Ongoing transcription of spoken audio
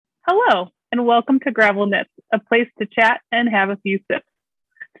Hello, and welcome to Gravel Knits, a place to chat and have a few sips.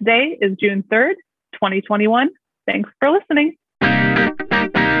 Today is June 3rd, 2021. Thanks for listening.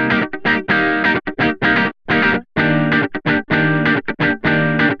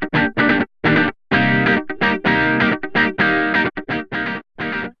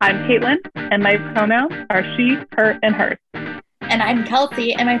 I'm Caitlin, and my pronouns are she, her, and hers. And I'm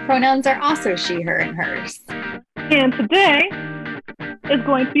Kelsey, and my pronouns are also she, her, and hers. And today is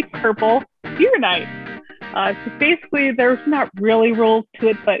going to be Purple Beer Night. So basically, there's not really rules to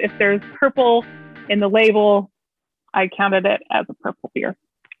it, but if there's purple in the label, I counted it as a purple beer.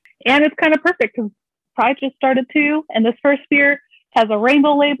 And it's kind of perfect because Pride just started too, and this first beer has a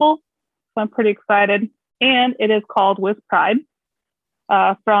rainbow label, so I'm pretty excited. And it is called With Pride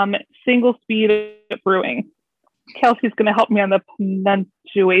from Single Speed Brewing. Kelsey's going to help me on the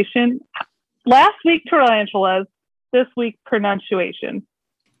pronunciation. Last week, tarantulas. This week, pronunciation.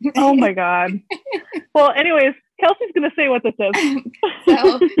 Oh my God. Well, anyways, Kelsey's going to say what this is.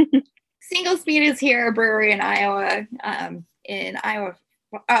 So, Single Speed is here, a brewery in Iowa,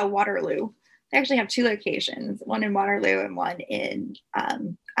 Waterloo. They actually have two locations, one in Waterloo and one in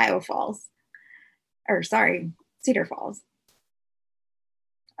Cedar Falls.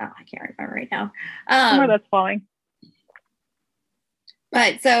 Oh, I can't remember right now. Somewhere that's falling.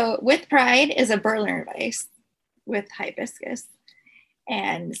 But so With Pride is a Berliner Weiss with hibiscus.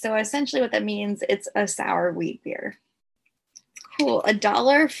 And so essentially what that means, it's a sour wheat beer. Cool.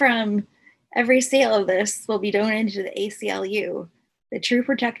 $1 from every sale of this will be donated to the ACLU, the true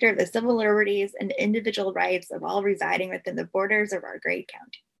protector of the civil liberties and individual rights of all residing within the borders of our great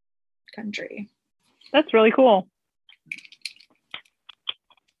country. That's really cool.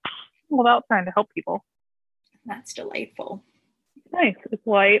 All about trying to help people. That's delightful. Nice. It's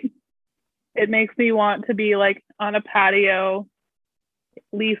light. It makes me want to be like on a patio, at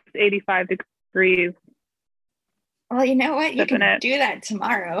least 85 degrees. Well, you know what? You can do that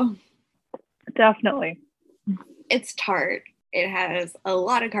tomorrow. Definitely. It's tart. It has a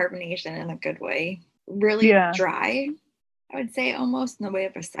lot of carbonation in a good way. Really dry, I would say, almost in the way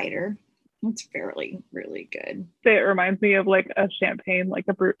of a cider. It's really, really good. It reminds me of like a champagne, like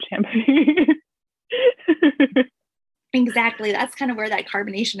a brut champagne. Exactly. That's kind of where that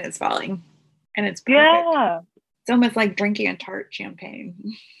carbonation is falling. And it's perfect. Yeah. It's almost like drinking a tart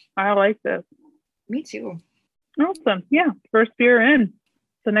champagne. I like this. Me too. Awesome. Yeah. First beer in.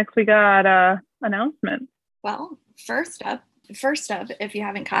 So next we got announcements. Well, first up, if you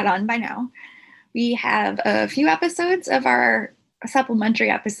haven't caught on by now, we have a few episodes of our supplementary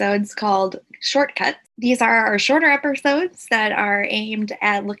episodes called Shortcuts. These are our shorter episodes that are aimed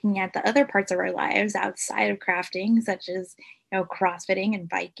at looking at the other parts of our lives outside of crafting, such as, crossfitting and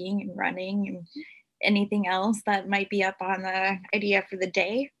biking and running and anything else that might be up on the idea for the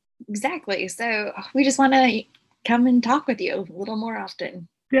day. Exactly. So we just want to come and talk with you a little more often.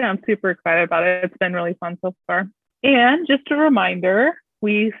 Yeah, I'm super excited about it. It's been really fun so far. And just a reminder,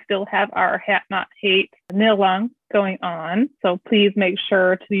 we still have our Hat Not Hate knit along going on. So please make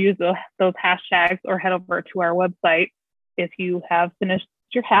sure to use those hashtags or head over to our website if you have finished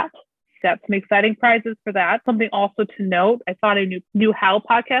your hat. Got some exciting prizes for that. Something also to note, I thought a new How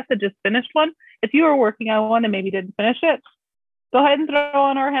podcast had just finished one. If you were working on one and maybe didn't finish it, go ahead and throw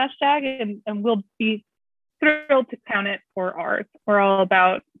on our hashtag and we'll be thrilled to count it for ours. We're all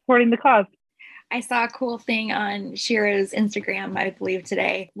about supporting the cause. I saw a cool thing on Shira's Instagram, I believe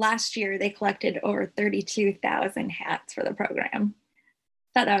today. Last year, they collected over 32,000 hats for the program.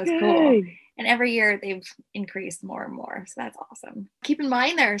 Thought that was cool. And every year they've increased more and more. So that's awesome. Keep in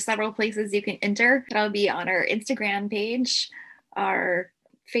mind, there are several places you can enter. That'll be on our Instagram page, our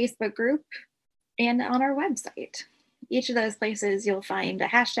Facebook group, and on our website. Each of those places, you'll find a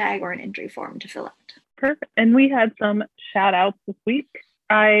hashtag or an entry form to fill out. Perfect. And we had some shout outs this week.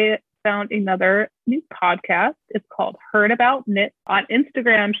 I found another new podcast. It's called Heard About Knit. On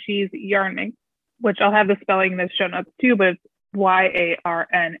Instagram, she's Yarnminx, which I'll have the spelling in the show notes too, but it's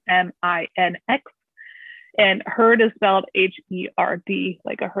YARNMINX. And Herd is spelled HERD,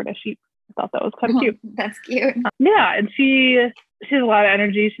 like a herd of sheep. I thought that was kind of cute. That's cute. Yeah, and she has a lot of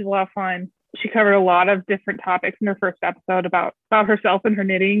energy. She's a lot of fun. She covered a lot of different topics in her first episode about herself and her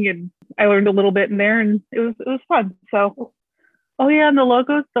knitting, and I learned a little bit in there, and it was fun. So, oh yeah, and the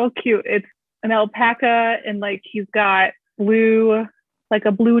logo is so cute. It's an alpaca, and like he's got blue, like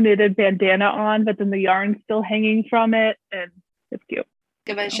a blue knitted bandana on, but then the yarn's still hanging from it, and it's cute.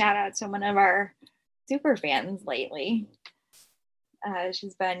 Give a shout out to one of our super fans lately.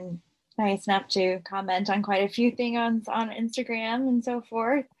 She's been nice enough to comment on quite a few things on Instagram and so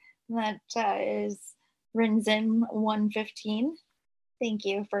forth. And that is Rinzim115. Thank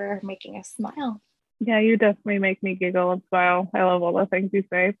you for making us smile. Yeah, you definitely make me giggle and smile. I love all the things you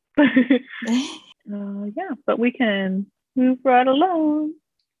say. Yeah, but we can move right along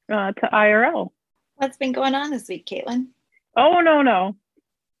to IRL. What's been going on this week, Caitlin? Oh, no.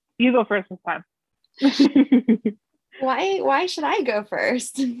 You go first this time. Why should I go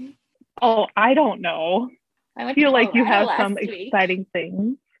first? Oh, I don't know. I feel like you have some exciting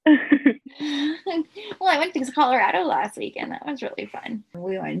things. Well, I went to Colorado last week and that was really fun.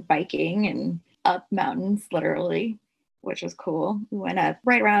 We went biking and up mountains, literally, which was cool. We went up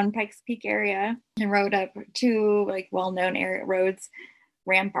right around Pikes Peak area and rode up two like well-known area roads,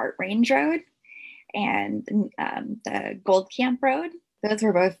 Rampart Range Road and the Gold Camp Road. Those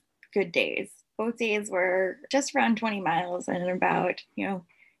were both good days. Both days were just around 20 miles and about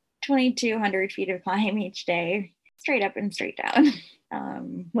 2,200 feet of climb each day, straight up and straight down.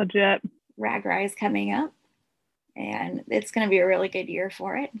 Legit. RAGBRAI is coming up and it's going to be a really good year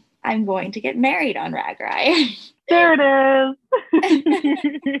for it. I'm going to get married on RAGBRAI. There it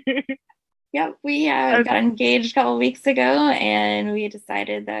is. Yep, we got engaged a couple weeks ago and we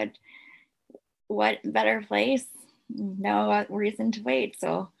decided that what better place, no reason to wait.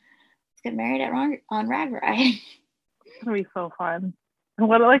 So let's get married on RAGBRAI. It's going to be so fun.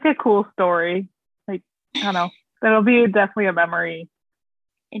 What like a cool story. Like, I don't know. That'll be definitely a memory.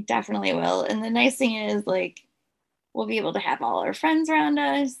 It definitely will. And the nice thing is, like, we'll be able to have all our friends around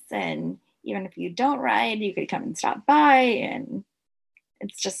us. And even if you don't ride, you could come and stop by. And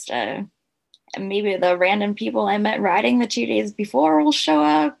it's just maybe the random people I met riding the 2 days before will show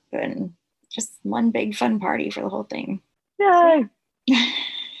up. And just one big fun party for the whole thing. Yay!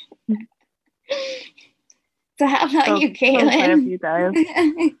 So how about you, Caitlin? So excited for you guys.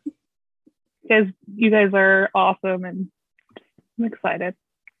 You guys are awesome and I'm excited.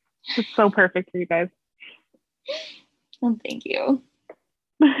 It's so perfect for you guys. Well, thank you.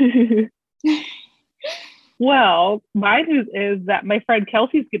 Well, my news is that my friend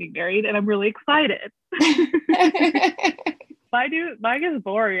Kelsey's getting married and I'm really excited. My news is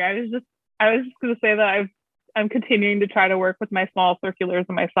boring. I was just going to say that I'm continuing to try to work with my small circulars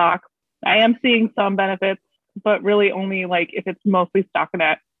and my socks. I am seeing some benefits, but really only like if it's mostly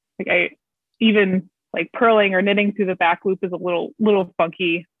stockinette. Like I even like purling or knitting through the back loop is a little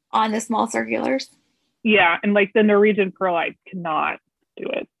funky. On the small circulars? Yeah, and like the Norwegian purl, I cannot do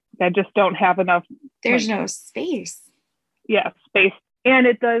it. I just don't have enough. There's no space. Yeah, space. And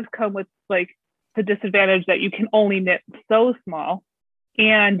it does come with like the disadvantage that you can only knit so small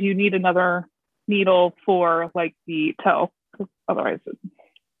and you need another needle for like the toe. Otherwise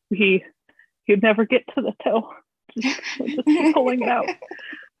he'd never get to the toe. Just pulling it out.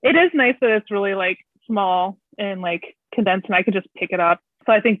 It is nice that it's really like small and like condensed and I could just pick it up.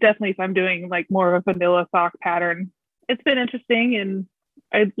 So I think definitely if I'm doing like more of a vanilla sock pattern, it's been interesting and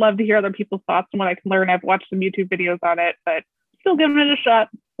I'd love to hear other people's thoughts and what I can learn. I've watched some YouTube videos on it, but still giving it a shot.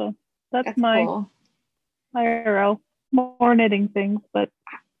 So that's my cool. IRL, more knitting things, but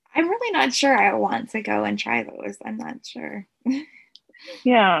I'm really not sure I want to go and try those. I'm not sure.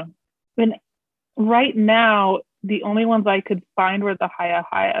 Yeah. And right now, the only ones I could find were the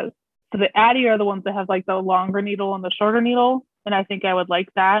Hayas. So the Addy are the ones that have like the longer needle and the shorter needle. And I think I would like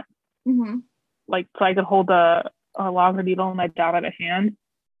that. Mm-hmm. Like, so I could hold a longer needle in my dominant hand.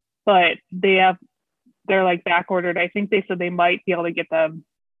 But they're like back ordered. I think they said they might be able to get them.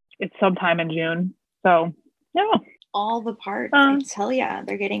 It's sometime in June. So, yeah. All the parts, I tell ya,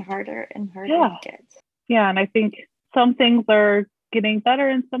 they're getting harder and harder to get. Yeah, and I think some things are getting better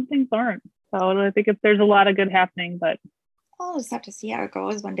and some things aren't. So I think there's a lot of good happening, but I'll just have to see how it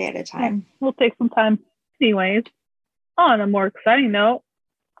goes one day at a time. Yeah, we'll take some time. Anyways, on a more exciting note,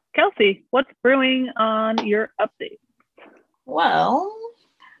 Kelsey, what's brewing on your update? Well,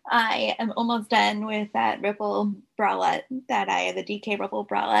 I am almost done with that Ripple bralette the DK Ripple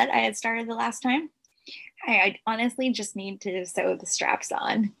bralette I had started the last time. I honestly just need to sew the straps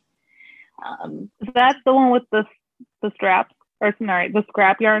on. Is that the one with the straps? Or sorry, the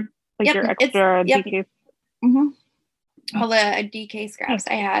scrap yarn? Like your extra DK? Mm-hmm. All the DK scraps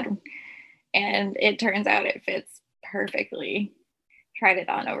I had. And it turns out it fits perfectly. Tried it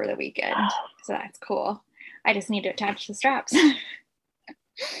on over the weekend. So that's cool. I just need to attach the straps.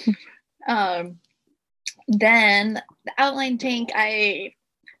 Then the outline tank, I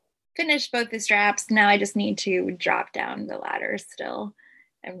finished both the straps. Now I just need to drop down the ladder still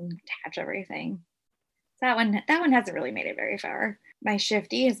and attach everything. So that one hasn't really made it very far. My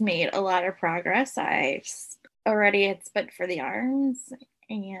shifty has made a lot of progress. I've already had split for the arms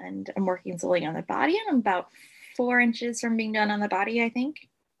and I'm working solely on the body and I'm about 4 inches from being done on the body, I think.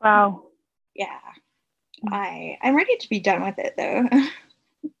 Wow. Yeah. I'm ready to be done with it though.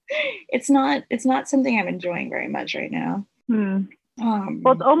 It's not something I'm enjoying very much right now.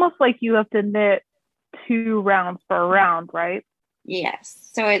 Well, it's almost like you have to knit 2 rounds per round, right? Yes.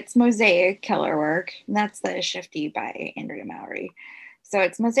 So it's mosaic color work. And that's the Shifty by Andrea Mowry. So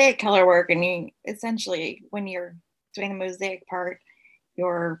it's mosaic color work, and you essentially, when you're doing the mosaic part,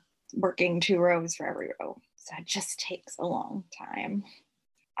 you're working 2 rows for every row. So it just takes a long time.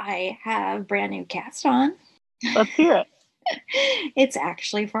 I have brand new cast on. Let's hear it. It's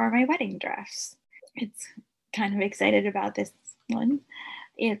actually for my wedding dress. It's kind of excited about this one.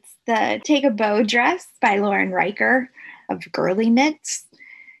 It's the Take a Bow dress by Lauren Riker of Girly Knits.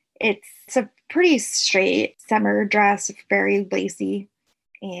 It's a pretty straight summer dress, very lacy,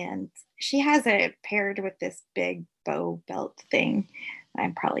 and she has it paired with this big bow belt thing.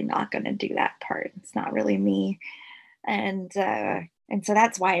 I'm probably not going to do that part. It's not really me, and so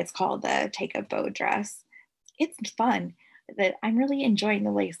that's why it's called the Take a Bow dress. It's fun. That I'm really enjoying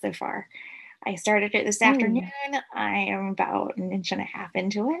the lace so far. I started it this afternoon. I am about 1.5 inches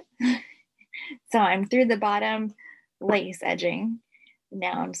into it. So I'm through the bottom lace edging.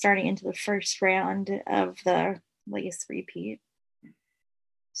 Now I'm starting into the first round of the lace repeat.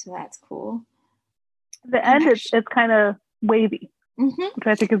 So that's cool. The end is it's kind of wavy, which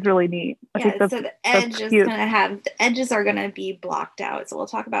I think is really neat. So the edge is going to have, the edges are going to be blocked out. So we'll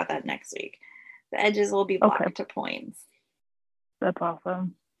talk about that next week. The edges will be blocked to points. That's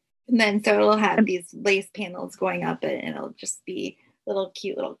awesome. And then so it'll have these lace panels going up it, and it'll just be little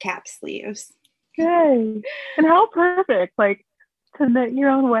cute little cap sleeves. Yay. And how perfect, like, to knit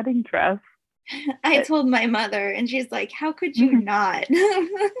your own wedding dress. I told my mother, and she's like, how could you not? So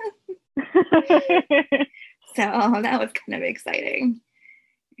that was kind of exciting.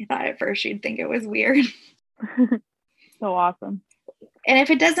 I thought at first she'd think it was weird. So awesome. And if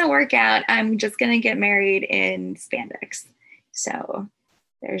it doesn't work out, I'm just going to get married in spandex. So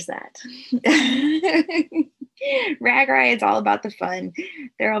there's that. RAGBRAI is all about the fun.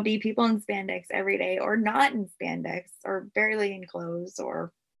 There will be people in spandex every day, or not in spandex, or barely in clothes,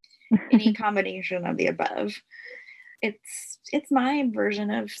 or any combination of the above. It's my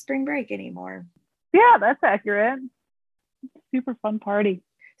version of spring break anymore. Yeah, that's accurate. Super fun party.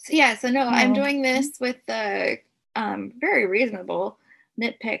 I'm doing this with the very reasonable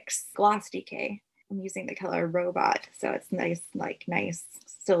Knit Picks Gloss Decay. I'm using the color Robot, so it's nice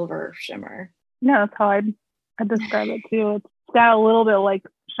silver shimmer. Yeah, that's how I'd describe it too. It's got a little bit like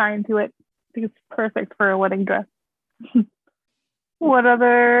shine to it. I think it's perfect for a wedding dress. What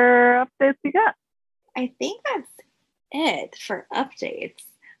other updates you got? I think that's it for updates.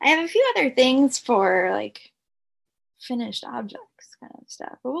 I have a few other things for like finished objects kind of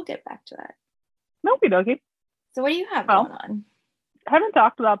stuff, but we'll get back to that. Okie dokie. So what do you have going on? I haven't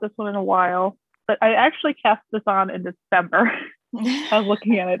talked about this one in a while, but I actually cast this on in December. I was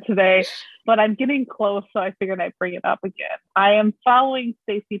looking at it today, but I'm getting close, so I figured I'd bring it up again. I am following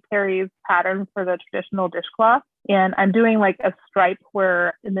Stacey Perry's pattern for the traditional dishcloth, and I'm doing like a stripe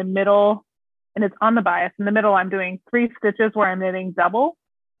where in the middle, and it's on the bias, in the middle I'm doing 3 stitches where I'm knitting double,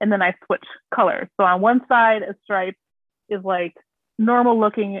 and then I switch colors. So on one side, a stripe is like normal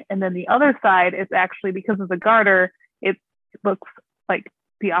looking, and then the other side is actually, because of the garter, it looks like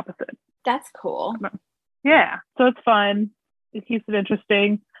the opposite. That's cool. Yeah, so it's fun. It keeps it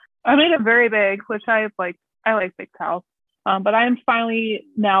interesting. I made it very big, which I like big towels. But I'm finally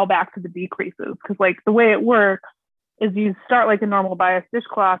now back to the decreases, because like the way it works is you start like a normal bias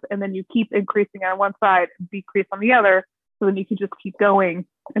dishcloth, and then you keep increasing on one side and decrease on the other. So then you can just keep going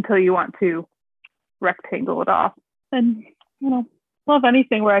until you want to rectangle it off. And, love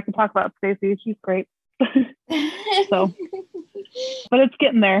anything where I can talk about Stacey. She's great. So, but it's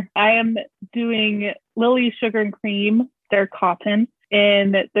getting there. I am doing Lily Sugar and Cream. They're cotton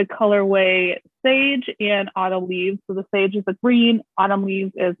in the colorway Sage and Autumn Leaves. So the Sage is a green, Autumn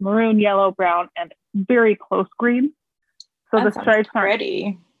Leaves is maroon, yellow, brown, and very close green. So that the stripes aren't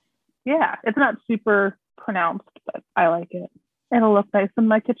pretty. Yeah, it's not super pronounced, but I like it. It'll look nice in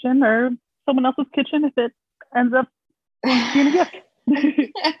my kitchen or someone else's kitchen if it ends up being a gift.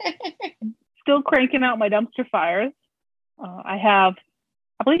 Still cranking out my dumpster fires. I have,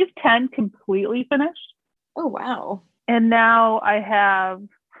 I believe, 10 completely finished. Oh, wow. And now I have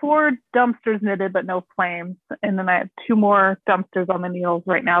 4 dumpsters knitted, but no flames. And then I have 2 more dumpsters on the needles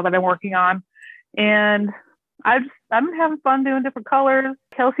right now that I'm working on. And I'm having fun doing different colors.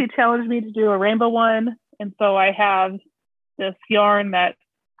 Kelsey challenged me to do a rainbow one. And so I have this yarn that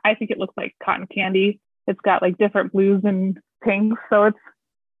I think it looks like cotton candy. It's got like different blues and pinks. So I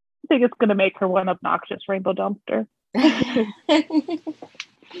think it's going to make her one obnoxious rainbow dumpster.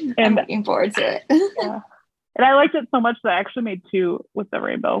 I'm And looking forward to it. yeah. And I liked it so much that I actually made two with the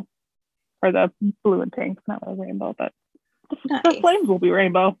rainbow, or the blue and pink. Not really rainbow, but Nice. the flames will be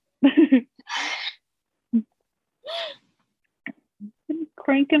rainbow.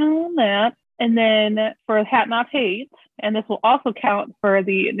 Cranking on that. And then for Hat Not Hate, and this will also count for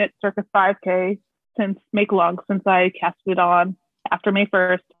the Knit Circus 5K Make Long, since I casted it on after May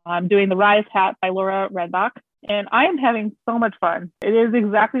 1st. I'm doing the Rise Hat by Laura Redbach, and I am having so much fun. It is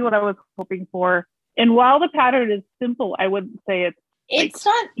exactly what I was hoping for. And while the pattern is simple, I wouldn't say it's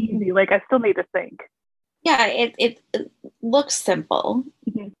not easy. Like, I still need to think. Yeah, it looks simple,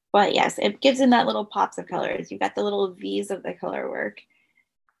 but yes, it gives in that little pops of colors. You've got the little V's of the color work.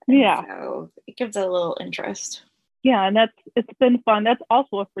 Yeah. So it gives it a little interest. Yeah, and it's been fun. That's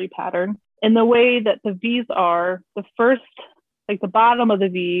also a free pattern. And the way that the V's are, the first, like the bottom of the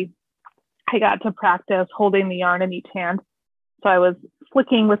V, I got to practice holding the yarn in each hand. So I was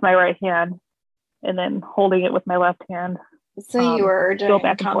flicking with my right hand and then holding it with my left hand. So you were doing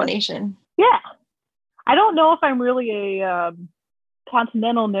a combination. Yeah. I don't know if I'm really a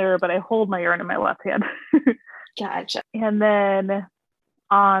continental knitter, but I hold my yarn in my left hand. Gotcha. And then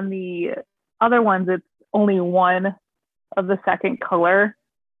on the other ones, it's only one of the second color.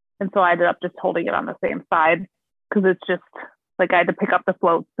 And so I ended up just holding it on the same side, because it's just like I had to pick up the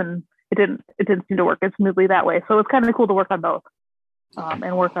floats, and it didn't seem to work as smoothly that way. So it's kind of cool to work on both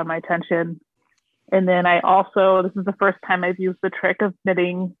and work on my tension. And then I also, this is the first time I've used the trick of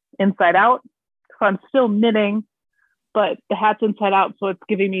knitting inside out. So I'm still knitting, but the hat's inside out. So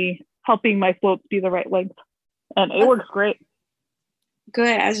it's helping my floats be the right length. And it works great.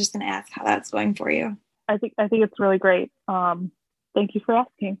 Good. I was just going to ask how that's going for you. I think it's really great. Thank you for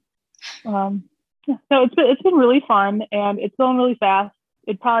asking. So it's been really fun, and it's going really fast.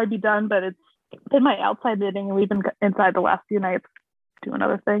 It'd probably be done, but it's been my outside knitting, and we've been inside the last few nights doing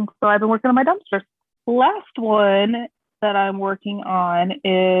other things. So I've been working on my dumpsters. Last one that I'm working on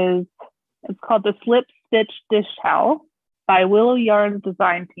it's called the Slip Stitch Dish Towel by Willow Yarns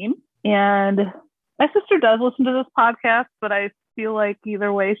Design Team. And my sister does listen to this podcast, but I feel like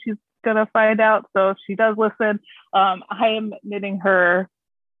either way she's gonna find out. So if she does listen, I am knitting her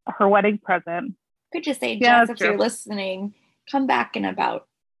wedding present. Could you say, Jess, if you're listening, come back in about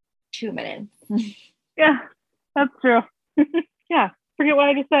 2 minutes. Yeah, that's true. Yeah, forget what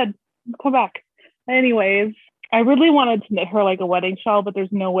I just said. Come back. Anyways, I really wanted to knit her like a wedding shawl, but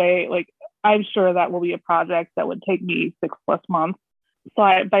there's no way. Like, I'm sure that will be a project that would take me 6+ months.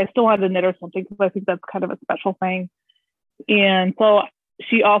 But I still wanted to knit her something, because I think that's kind of a special thing. And so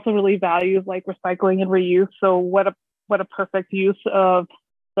she also really values like recycling and reuse. So what a perfect use of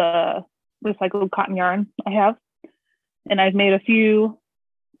the recycled cotton yarn I have. And I've made a few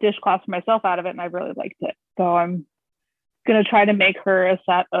dishcloths for myself out of it, and I really liked it. So I'm going to try to make her a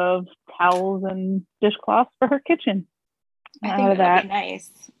set of towels and dishcloths for her kitchen. I think that'll be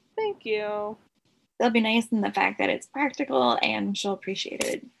nice. Thank you. It'll be nice in the fact that it's practical and she'll appreciate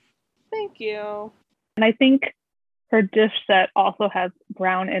it. Thank you. And I think her dish set also has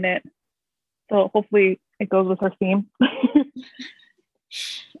brown in it, so hopefully it goes with her theme.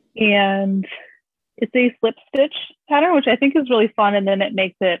 And it's a slip stitch pattern, which I think is really fun, and then it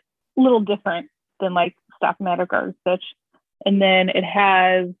makes it a little different than like stockinette or garter stitch. And then it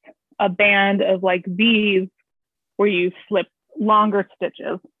has a band of like V's where you slip longer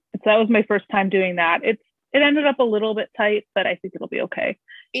stitches. So that was my first time doing that. It ended up a little bit tight, but I think it'll be okay.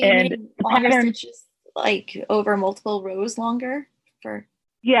 And the pattern stitches like over multiple rows longer for.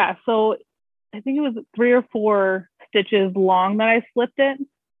 Yeah, so I think it was 3 or 4 stitches long that I slipped it,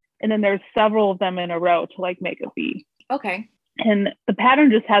 and then there's several of them in a row to like make a V. Okay. And the pattern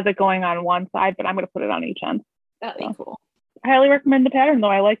just has it going on one side, but I'm going to put it on each end. That'd be cool. I highly recommend the pattern, though.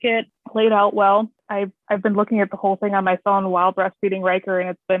 I like it laid out well. I've been looking at the whole thing on my phone while breastfeeding Riker, and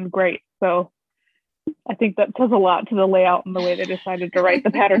it's been great. So I think that says a lot to the layout and the way they decided to write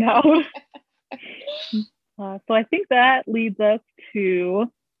the pattern out. So I think that leads us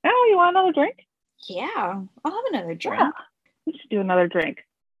to, oh, you want another drink? Yeah, I'll have another drink. Yeah, we should do another drink.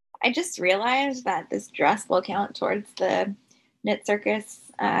 I just realized that this dress will count towards the Knit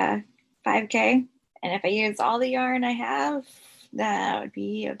Circus 5K. And if I use all the yarn I have, that would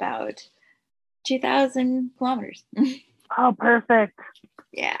be about 2,000 kilometers. Oh, perfect.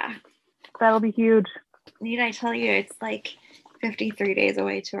 Yeah. That'll be huge. Need I tell you, it's like 53 days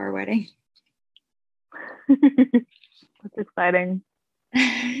away to our wedding. That's exciting.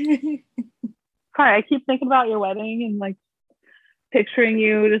 Sorry, I keep thinking about your wedding and like picturing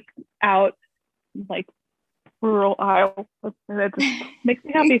you just out like rural Iowa. It just makes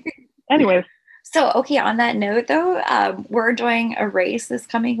me happy. Anyways. So, okay, on that note, though, we're doing a race this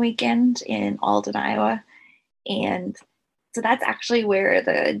coming weekend in Alden, Iowa. And so that's actually where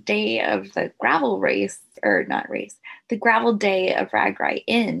the day of the gravel race, or not race, the gravel day of RAGBRAI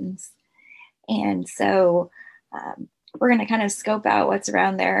ends. And so we're going to kind of scope out what's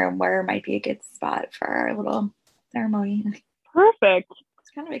around there and where might be a good spot for our little ceremony. Perfect. It's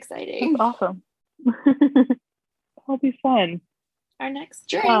kind of exciting. That's awesome. That'll be fun. Our next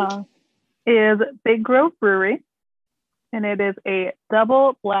drink is Big Grove Brewery, and it is a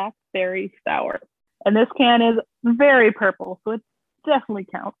double blackberry sour. And this can is very purple, so it definitely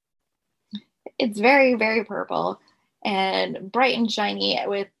counts. It's very, very purple and bright and shiny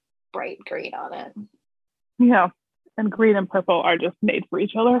with bright green on it. Yeah, and green and purple are just made for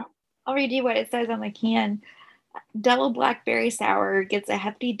each other. I'll read you what it says on the can. Double blackberry sour gets a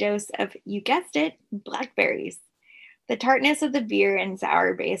hefty dose of, you guessed it, blackberries. The tartness of the beer and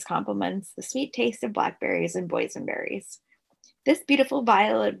sour base complements the sweet taste of blackberries and boysenberries. This beautiful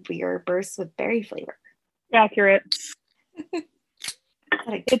vial of beer bursts with berry flavor. Accurate.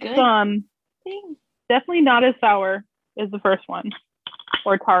 It's thing? Definitely not as sour as the first one,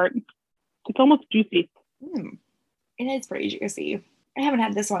 or tart. It's almost juicy. It is pretty juicy. I haven't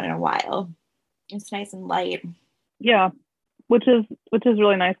had this one in a while. It's nice and light. Yeah, which is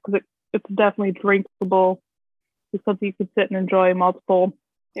really nice because it's definitely drinkable. It's something you could sit and enjoy multiple.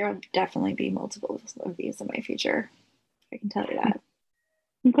 There will definitely be multiple of these in my future. I can tell you that.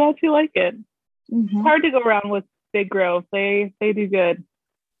 I'm glad you like it. It's hard to go around with Big Grove. They do good.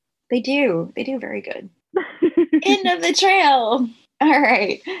 They do very good. End of the trail. All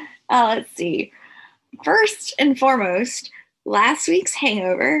right. Let's see. First and foremost, last week's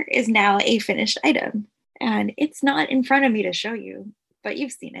hangover is now a finished item. And it's not in front of me to show you, but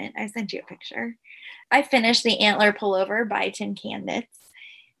you've seen it. I sent you a picture. I finished the Antler Pullover by Tin Can Knits,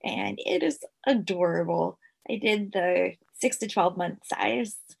 and it is adorable. I did the 6 to 12 month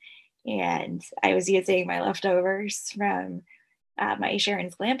size, and I was using my leftovers from my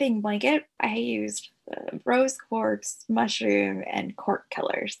Sharon's Glamping blanket. I used rose quartz, mushroom, and cork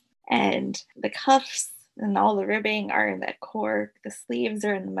colors. And the cuffs and all the ribbing are in the cork. The sleeves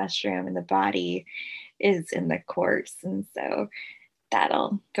are in the mushroom, and the body is in the quartz. And so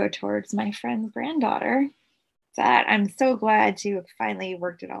that'll go towards my friend's granddaughter. That I'm so glad to have finally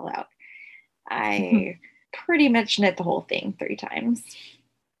worked it all out. I pretty much knit the whole thing 3 times.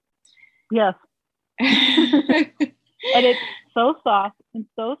 Yes. And it's so soft and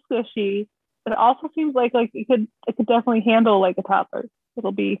so squishy. It also seems like it could definitely handle like a toddler.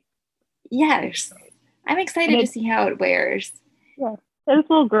 It'll be. Yes. I'm excited to see how it wears. Yeah. It's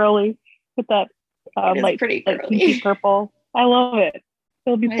a little girly with that light, pretty girly. Like pinky purple. I love it.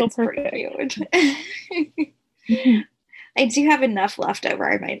 It'll be so perfect. Pretty cute. I do have enough left over.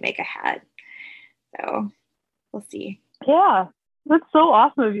 I might make a hat. So we'll see. Yeah. That's so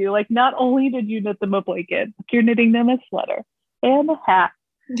awesome of you. Like, not only did you knit them a blanket, but you're knitting them a sweater and a hat.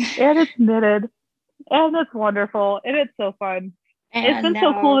 And it's knitted. And it's wonderful. And it's so fun. And it's been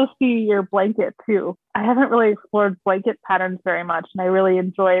so cool to see your blanket too. I haven't really explored blanket patterns very much, and I really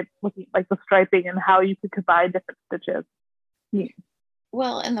enjoyed looking like the striping and how you could combine different stitches. Yeah.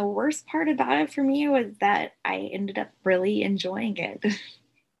 Well, and the worst part about it for me was that I ended up really enjoying it.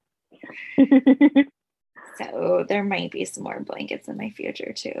 So there might be some more blankets in my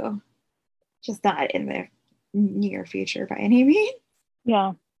future too. Just not in the near future by any means.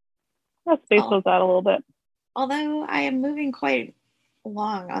 Yeah. Let's space those out a little bit. Although I am moving quite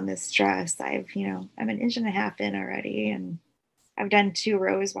along on this dress. I'm an inch and a half in already, and I've done 2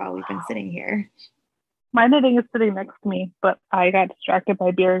 rows while we've been sitting here. My knitting is sitting next to me, but I got distracted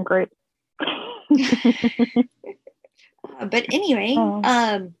by beer and grapes. But anyway,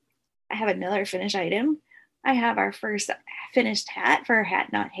 I have another finished item. I have our first finished hat for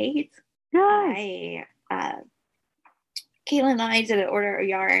Hat Not Hate. Yeah. Caitlin and I did order a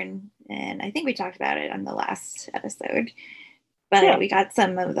yarn, and I think we talked about it on the last episode. But we got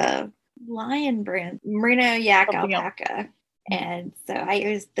some of the Lion brand Merino Yak alpaca. And so I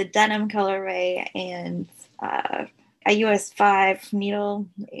used the denim colorway and a US 5 needle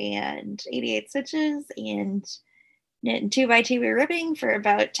and 88 stitches and knit in 2x2 ribbing for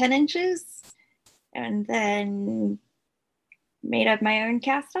about 10 inches. And then made up my own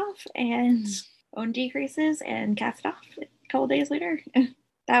cast off and own decreases and cast off a couple days later.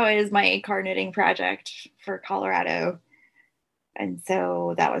 That was my car knitting project for Colorado. And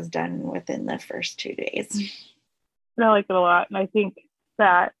so that was done within the first 2 days. I like it a lot. And I think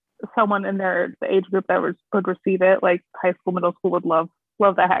that someone in the age group that would receive it, like high school, middle school, would love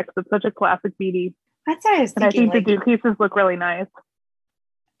that hat because it's such a classic beanie. That's what I was thinking. And I think the decreases look really nice.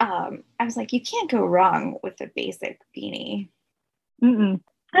 I was like, you can't go wrong with a basic beanie. And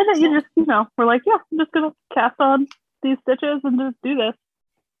then you just, we're like, yeah, I'm just gonna cast on these stitches and just do this.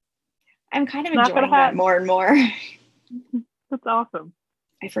 I'm kind of enjoying that more and more. That's awesome.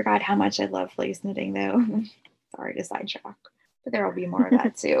 I forgot how much I love fleece knitting though. Sorry to sidetrack, but there will be more of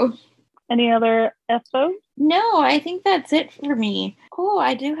that too. Any other FOs? No, I think that's it for me. Oh,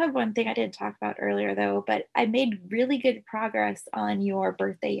 I do have one thing I didn't talk about earlier though, but I made really good progress on your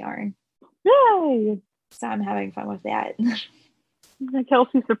birthday yarn. Yay! So I'm having fun with that.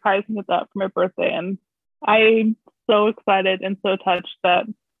 Kelsey surprised me with that for my birthday, and I'm so excited and so touched that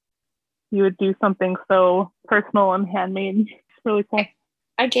you would do something so personal and handmade. It's really cool.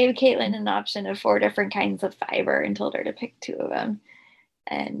 I gave Caitlin an option of 4 different kinds of fiber and told her to pick 2 of them.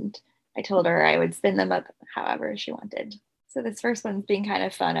 And I told her I would spin them up however she wanted. So this first one's being kind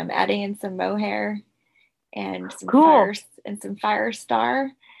of fun. I'm adding in some mohair and some fire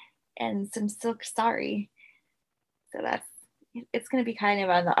star and some silk sari. So it's going to be kind of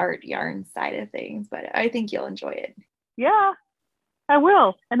on the art yarn side of things, but I think you'll enjoy it. Yeah, I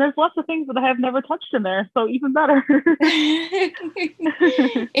will. And there's lots of things that I have never touched in there, so even better.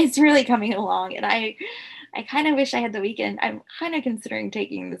 It's really coming along, and I kind of wish I had the weekend. I'm kind of considering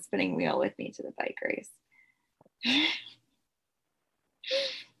taking the spinning wheel with me to the bike race.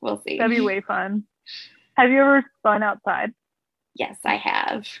 We'll see. That'd be way fun. Have you ever spun outside? Yes, I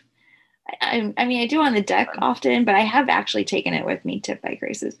have. I do on the deck often, but I have actually taken it with me to bike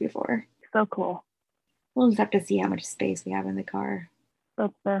races before. So cool. We'll just have to see how much space we have in the car.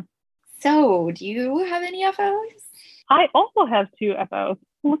 That's fair. So, do you have any FOs? I also have 2 FOs.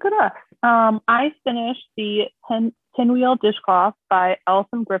 Look at us. I finished the Pinwheel Dishcloth by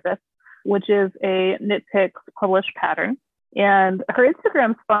Alison Griffith, which is a Knit Picks published pattern. And her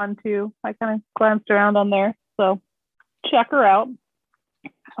Instagram's fun too. I kind of glanced around on there, so check her out.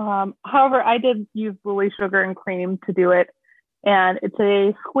 However, I did use Lily Sugar and Cream to do it. And it's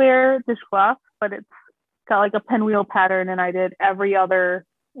a square dishcloth, but it's got like a pinwheel pattern, and I did every other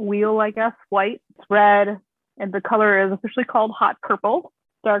wheel, I guess, white, it's red, and the color is officially called Hot Purple,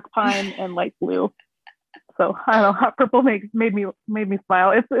 dark pine, and light blue. So I don't know, Hot Purple made me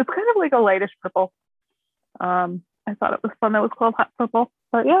smile. It's kind of like a lightish purple. I thought it was fun that it was called Hot Purple.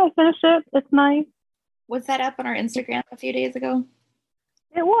 But yeah, I finished it. It's nice. Was that up on our Instagram a few days ago?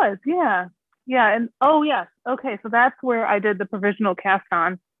 It was, yeah. Yeah, and oh yes. Okay, so that's where I did the provisional cast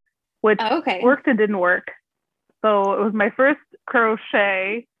on, which worked and didn't work. So it was my first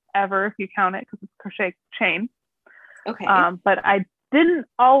crochet ever, if you count it, because it's crochet chain. Okay. But I didn't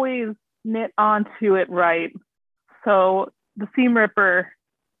always knit onto it right. So the seam ripper,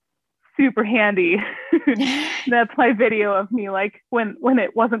 super handy. That's my video of me like when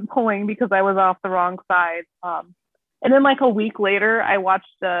it wasn't pulling because I was off the wrong side. And then like a week later, I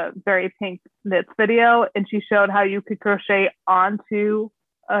watched a Very Pink Knits video, and she showed how you could crochet onto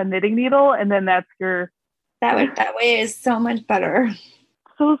a knitting needle, and then that's your... That way is so much better.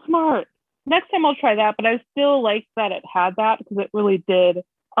 So smart. Next time I'll try that, but I still like that it had that because it really did.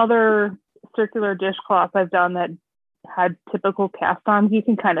 Other circular dishcloths I've done that had typical cast-ons, you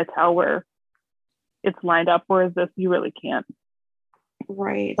can kind of tell where it's lined up, whereas this you really can't.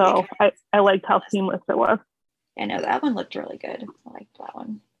 Right. So I liked how seamless it was. I know that one looked really good. I liked that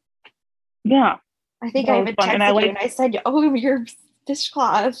one. Yeah. I think I even texted you and I said, oh, your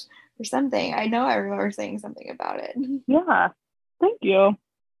dishcloth or something. I know I remember saying something about it. Yeah. Thank you.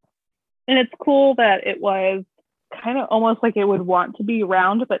 And it's cool that it was kind of almost like it would want to be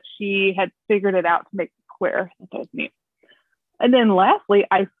round, but she had figured it out to make it square. That was neat. And then lastly,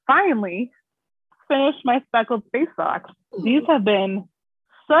 I finally finished my speckled space socks. Ooh. These have been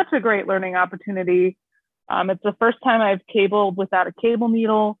such a great learning opportunity. It's the first time I've cabled without a cable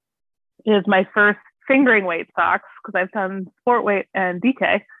needle. It is my first fingering weight socks because I've done sport weight and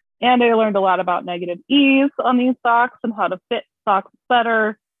DK. And I learned a lot about negative ease on these socks and how to fit socks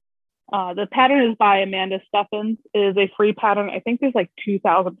better. The pattern is by Amanda Steffens. It is a free pattern. I think there's like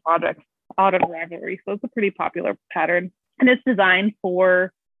 2,000 projects out of Ravelry, so it's a pretty popular pattern. And it's designed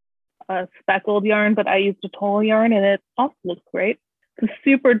for a speckled yarn, but I used a toll yarn, and it also looks great. It's a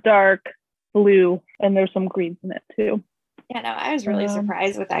super dark blue, and there's some greens in it too. Yeah, no, I was really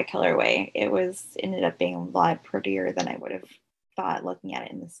surprised with that colorway. It ended up being a lot prettier than I would have thought looking at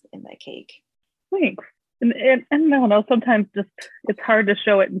it in the cake. Thanks. And I don't know, sometimes just it's hard to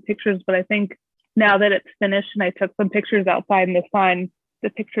show it in pictures, but I think now that it's finished and I took some pictures outside in the sun, the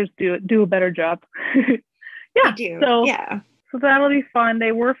pictures do a better job. Yeah. They do. So that'll be fun.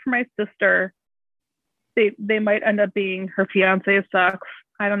 They were for my sister. They might end up being her fiance's socks.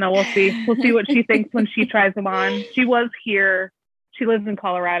 I don't know. We'll see. We'll see what she thinks when she tries them on. She was here she lives in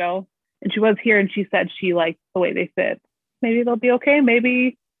Colorado, and she was here, and she said she liked the way they fit. Maybe they'll be okay.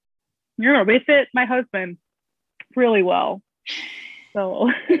 Maybe, they fit my husband really well. So,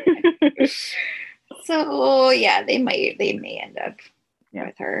 yeah, they may end up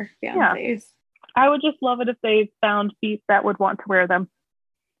with her fiancés. I would just love it if they found feet that would want to wear them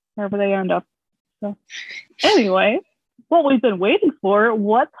wherever they end up. So, anyway, what we've been waiting for,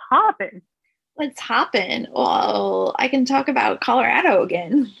 what's hopping? What's hopping? Well, I can talk about Colorado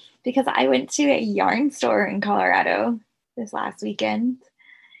again because I went to a yarn store in Colorado this last weekend.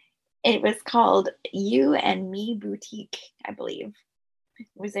 It was called You and Me Boutique, I believe. It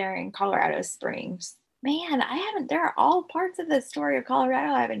was there in Colorado Springs. Man, there are all parts of the story of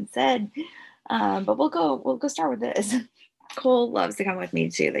Colorado I haven't said, but we'll go start with this. Cole loves to come with me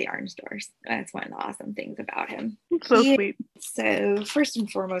to the yarn stores. That's one of the awesome things about him. So sweet. So first and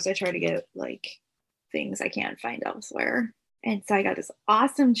foremost, I try to get like things I can't find elsewhere. And so I got this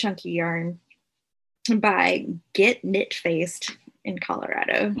awesome chunky yarn by Get Knit Faced in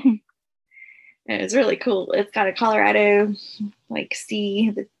Colorado. And it's really cool. It's got a Colorado like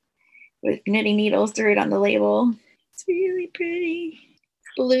C with knitting needles through it on the label. It's really pretty.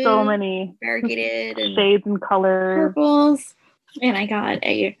 Blue, so many variegated and shades and colors, purples, and I got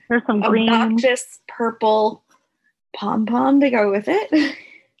there's some green, obnoxious purple pom-pom to go with it.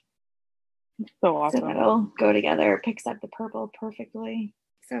 So awesome. So it'll go together. It picks up the purple perfectly.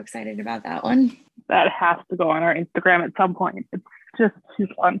 So excited about that one. That has to go on our Instagram at some point. It's just too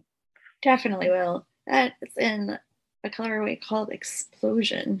fun. Definitely will. That is in a colorway called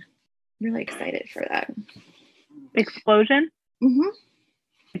Explosion. I'm really excited for that. Explosion? Mm-hmm.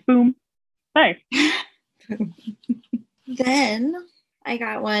 Boom. Nice. Then I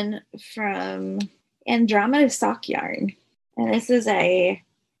got one from Andromeda Sock Yarn. And this is Andromeda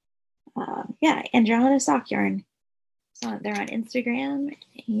Sock Yarn. So they're on Instagram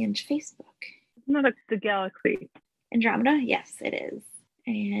and Facebook. Isn't that the Galaxy? Andromeda? Yes, it is.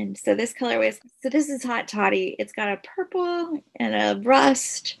 And so this colorway this is Hot Toddy. It's got a purple and a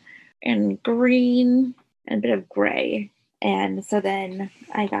rust and green and a bit of gray. And so then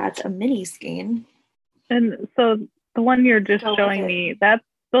I got a mini skein. And so the one you're just showing me,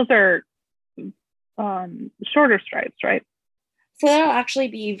 those are shorter stripes, right? So that'll actually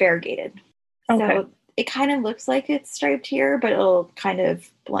be variegated. Okay. So it kind of looks like it's striped here, but it'll kind of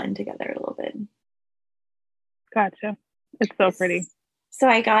blend together a little bit. Gotcha. It's so pretty. So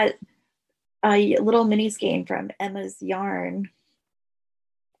I got a little mini skein from Emma's Yarn.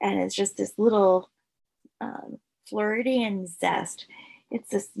 And it's just this little Floridian Zest. It's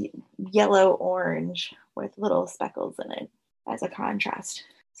this yellow orange with little speckles in it as a contrast.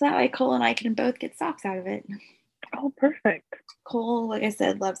 So that way Cole and I can both get socks out of it. Oh, perfect. Cole, like I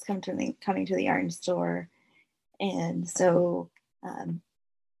said, loves coming to the yarn store. And so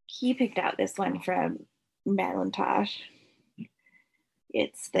he picked out this one from Madeline Tosh.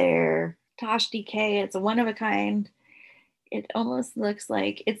 It's their Tosh DK. It's a one of a kind. It almost looks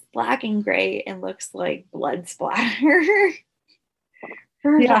like it's black and gray and looks like blood splatter.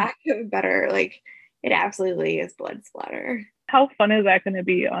 For lack of a better, like it absolutely is blood splatter. How fun is that going to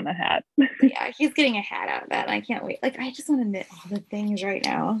be on a hat? Yeah, he's getting a hat out of that. And I can't wait. Like, I just want to knit all the things right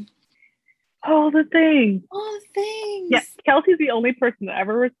now. All the things. Yeah, Kelsey's the only person that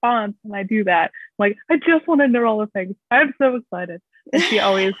ever responds when I do that. Like, I just want to knit all the things. I'm so excited. And she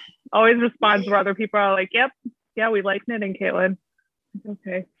always responds where other people are like, yep. Yeah, we like knitting, Caitlin.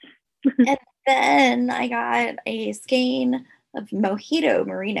 Okay. And then I got a skein of Mojito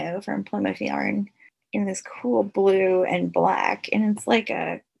Merino from Plymouth Yarn in this cool blue and black. And it's like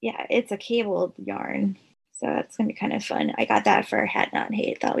it's a cabled yarn. So that's going to be kind of fun. I got that for Hat Not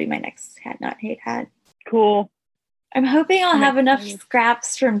Hate. That'll be my next Hat Not Hate hat. Cool. I'm hoping I'll have enough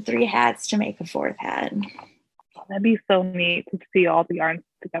scraps from 3 hats to make a 4th hat. That'd be so neat to see all the yarns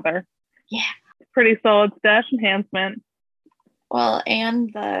together. Yeah. Pretty solid stash enhancement. Well,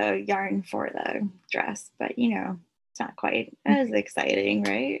 and the yarn for the dress, but it's not quite as exciting,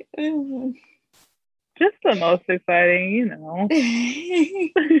 right? Just the most exciting,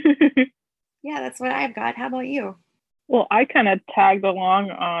 Yeah, that's what I've got. How about you? Well, I kind of tagged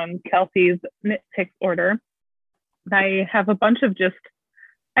along on Kelsey's Knit Picks order. I have a bunch of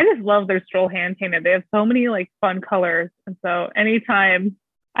I just love their stroll hand painted. They have so many like fun colors. And so anytime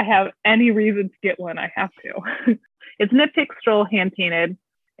I have any reason to get one, I have to. It's Knit Picks stroll hand painted,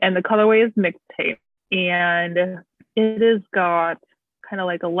 and the colorway is mixtape. And it has got kind of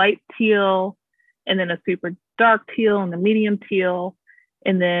like a light teal, and then a super dark teal, and a medium teal,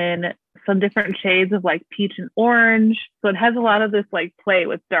 and then some different shades of like peach and orange. So it has a lot of this like play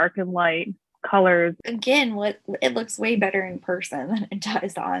with dark and light. colors. Again, what it looks way better in person than it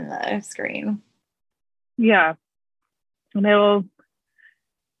does on the screen. Yeah. And it will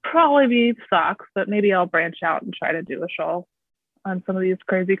probably be socks, but maybe I'll branch out and try to do a shawl on some of these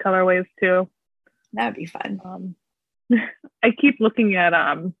crazy colorways too. That would be fun. I keep looking at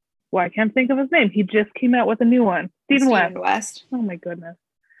well, I can't think of his name. He just came out with a new one. Stephen West. Oh my goodness.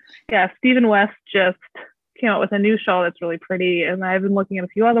 Yeah, Stephen West just came out with a new shawl that's really pretty, and I've been looking at a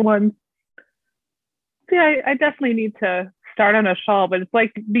few other ones. So yeah, I definitely need to start on a shawl, but it's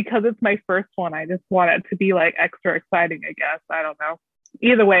like because it's my first one, I just want it to be like extra exciting, I guess. I don't know.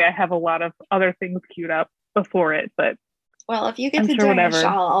 Either way, I have a lot of other things queued up before it, but well, if you get to join a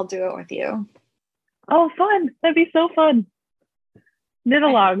shawl, I'll do it with you. Oh, fun. That'd be so fun. Knit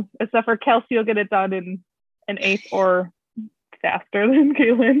along, except for Kelsey will get it done in an eighth or faster than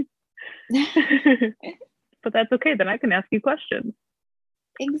Kaylin. But that's okay. Then I can ask you questions.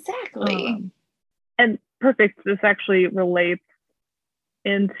 Exactly. And perfect. This actually relates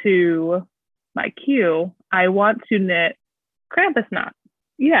into my cue. I want to knit Krampus knots.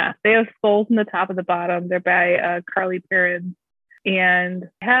 Yeah, they have skulls in the top and the bottom. They're by Carly Perrin, and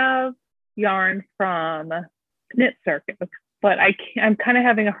have yarn from Knit Circus, but I'm kind of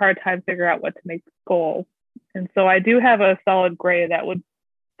having a hard time figuring out what to make skulls. And so I do have a solid gray that would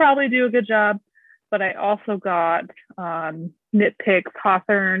probably do a good job, but I also got Knit Picks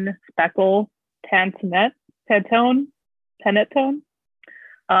Hawthorne Speckle Pantone,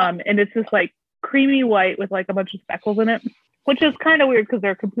 and it's just like creamy white with like a bunch of speckles in it, which is kind of weird because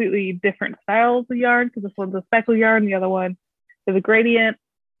they're completely different styles of yarn. Because this one's a speckle yarn, the other one is a gradient.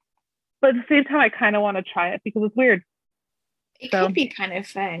 But at the same time, I kind of want to try it because it's weird. It could be kind of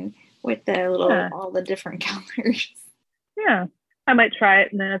fun with the little all the different colors. Yeah, I might try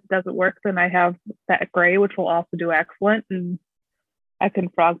it, and then if it doesn't work, then I have that gray, which will also do excellent, and I can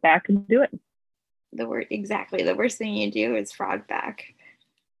frog back and do it. The worst thing you do is frog back.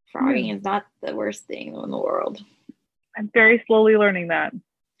 Frogging is not the worst thing in the world. I'm very slowly learning that.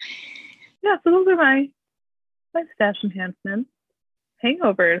 Yeah, so those are my stash enhancements.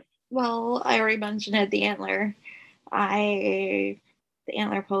 Hangovers. Well, I already mentioned it, the antler. The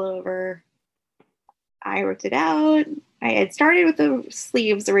antler pullover, I ripped it out. I had started with the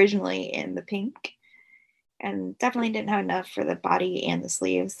sleeves originally in the pink and definitely didn't have enough for the body and the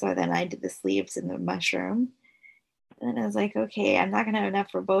sleeves. So then I did the sleeves in the mushroom. And then I was like, okay, I'm not going to have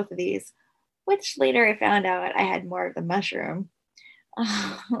enough for both of these, which later I found out I had more of the mushroom.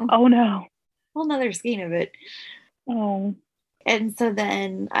 Oh no. Whole nother skein of it. Oh. And so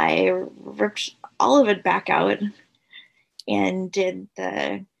then I ripped all of it back out and did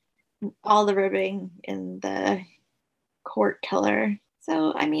all the ribbing in the court color.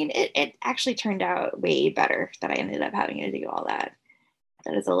 So, I mean, it actually turned out way better that I ended up having to do all that.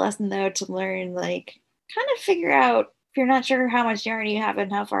 That is a lesson, though, to learn, like, kind of figure out if you're not sure how much yarn you have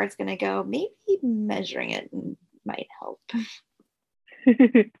and how far it's going to go, maybe measuring it might help.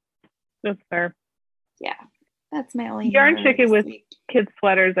 That's fair. Yeah. That's my only yarn chicken with kids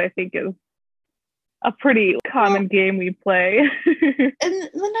sweaters, I think, is a pretty common game we play. And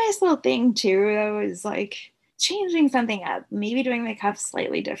the nice little thing too, though, is like changing something up, maybe doing the cuffs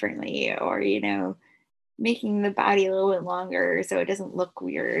slightly differently, or making the body a little bit longer so it doesn't look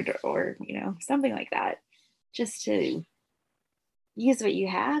weird, or something like that, just to use what you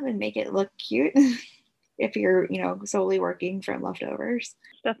have and make it look cute. If you're solely working from leftovers,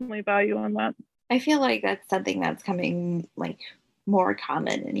 definitely value on that. I feel like that's something that's coming like more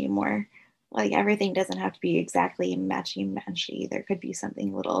common anymore. Like everything doesn't have to be exactly matchy. There could be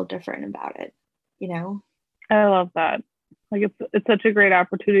something a little different about it, I love that. Like it's such a great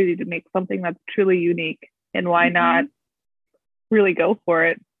opportunity to make something that's truly unique, and why not really go for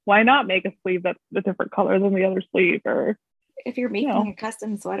it? Why not make a sleeve that's a different color than the other sleeve? Or if you're making a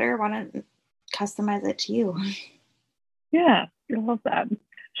custom sweater, why not customize it to you? Yeah, I love that.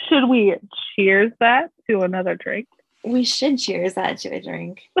 Should we cheers that to another drink? We should cheers that to a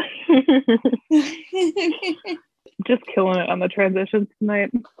drink. Just killing it on the transitions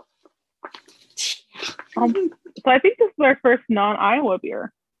tonight. So I think this is our first non-Iowa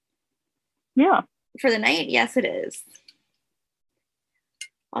beer. Yeah. For the night, yes, it is.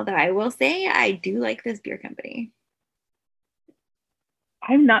 Although I will say I do like this beer company.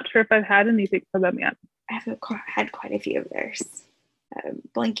 I'm not sure if I've had anything for them yet. I've had quite a few of theirs. I'm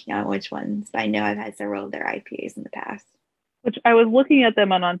blanking on which ones, but I know I've had several of their IPAs in the past. Which I was looking at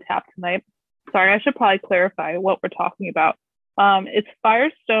them on Tap tonight. Sorry, I should probably clarify what we're talking about. It's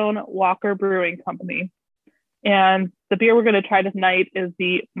Firestone Walker Brewing Company. And the beer we're going to try tonight is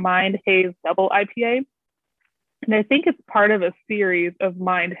the Mind Haze Double IPA. And I think it's part of a series of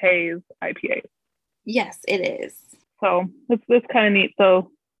Mind Haze IPAs. Yes, it is. So it's kind of neat.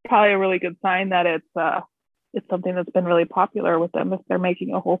 So probably a really good sign that it's something that's been really popular with them if they're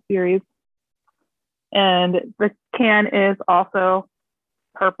making a whole series. And the can is also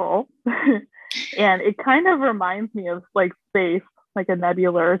purple. And it kind of reminds me of like space, like a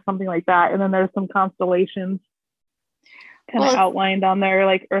nebula or something like that. And then there's some constellations kind of outlined on there,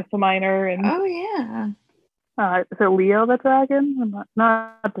 like Ursa Minor and oh yeah. Is it Leo the dragon?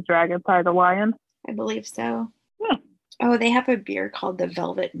 Not the dragon, sorry, the lion. I believe so. Yeah. Oh, they have a beer called the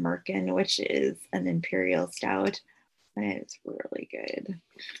Velvet Merkin, which is an imperial stout, and it's really good.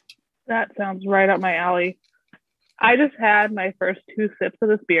 That sounds right up my alley. I just had my first 2 sips of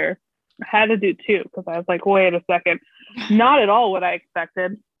this beer. I had to do 2 because I was like, wait a second. Not at all what I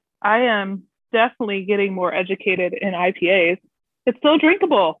expected. I am definitely getting more educated in IPAs. It's so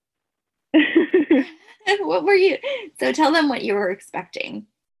drinkable. What were you? So tell them what you were expecting.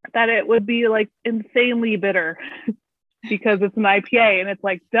 That it would be like insanely bitter because it's an IPA and it's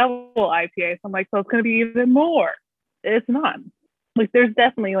like double IPA. So I'm like, so it's going to be even more. It's not. Like there's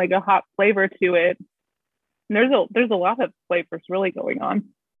definitely like a hot flavor to it. And there's a lot of flavors really going on.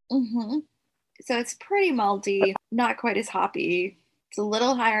 Mm-hmm. So it's pretty malty, not quite as hoppy. It's a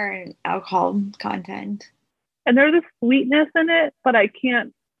little higher in alcohol content. And there's a sweetness in it, but I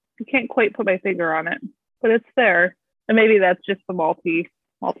can't quite put my finger on it. But it's there. And maybe that's just the maltiness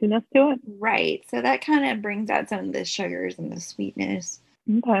to it. Right. So that kind of brings out some of the sugars and the sweetness.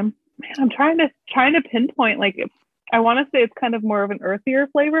 Okay. Man, I'm trying to pinpoint, like, I want to say it's kind of more of an earthier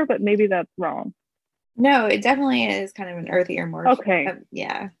flavor, but maybe that's wrong. No, it definitely is kind of an earthier, more. Okay.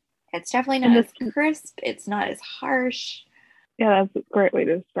 Yeah. It's definitely not as crisp. It's not as harsh. Yeah, that's a great way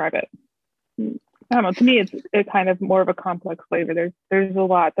to describe it. I don't know. To me, it's kind of more of a complex flavor. There's a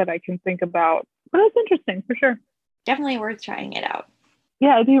lot that I can think about, but it's interesting for sure. Definitely worth trying it out.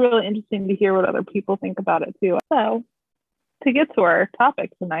 Yeah, it'd be really interesting to hear what other people think about it too. So, to get to our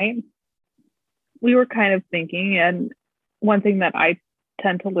topic tonight, we were kind of thinking, and one thing that I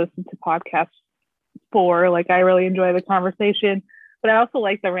tend to listen to podcasts for, like I really enjoy the conversation, but I also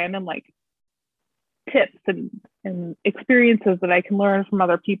like the random like tips and experiences that I can learn from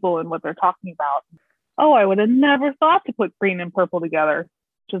other people and what they're talking about. Oh, I would have never thought to put green and purple together,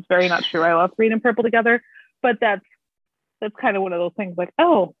 which is very not true. I love green and purple together, but that's kind of one of those things like,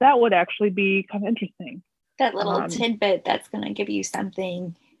 oh, that would actually be kind of interesting. That little tidbit that's going to give you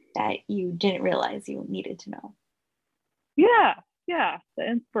something that you didn't realize you needed to know. Yeah, the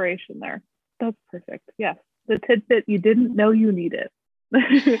inspiration there. That's perfect. Yes, the tidbit you didn't know you needed.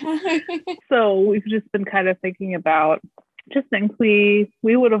 So we've just been kind of thinking about just things we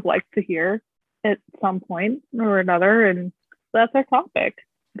would have liked to hear at some point or another, and that's our topic.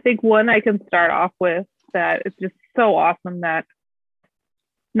 I think one I can start off with that is just so awesome, that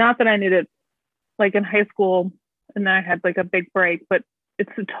not that I knew it like in high school and then I had like a big break, but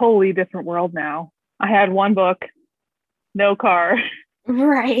it's a totally different world now. I had one book, no car.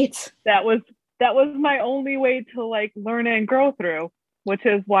 Right. That was my only way to like learn and grow through, which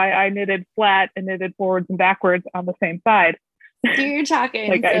is why I knitted flat and knitted forwards and backwards on the same side. So you're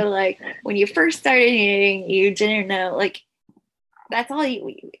talking like when you first started knitting, you didn't know, like that's all I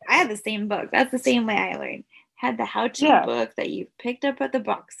had the same book. That's the same way I learned. Had the how-to book that you picked up at the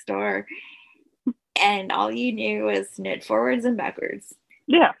bookstore, and all you knew was knit forwards and backwards.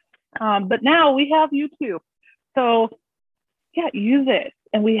 Yeah. But now we have YouTube. So yeah, use it.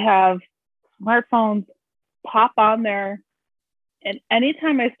 And we have smartphones, pop on there. And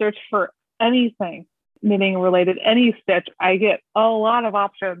anytime I search for anything knitting related, any stitch, I get a lot of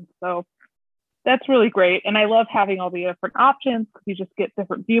options. So that's really great. And I love having all the different options because you just get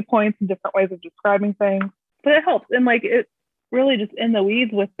different viewpoints and different ways of describing things. But it helps. And like, it really just in the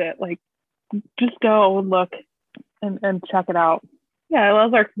weeds with it. Like, just go and look and check it out. Yeah, it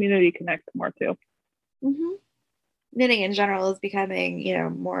allows our community to connect more too. Mm-hmm. Knitting in general is becoming,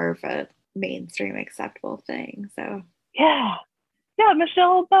 more of a mainstream acceptable thing. So yeah,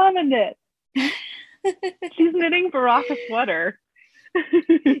 Michelle Obama knit. She's knitting Baraka sweater.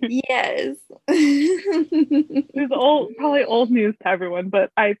 Yes. It's probably old news to everyone,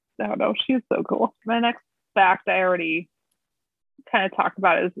 but I don't know. She's so cool. My next fact I already kind of talked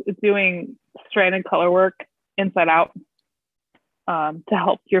about is doing stranded color work inside out to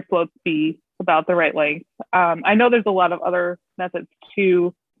help your floats be about the right length. I know there's a lot of other methods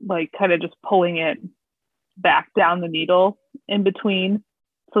too, like kind of just pulling it back down the needle in between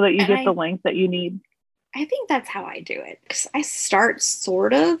so that you get the length that you need. I think that's how I do it. 'Cause I start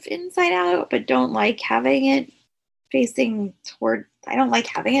sort of inside out, but don't like having it facing toward, I don't like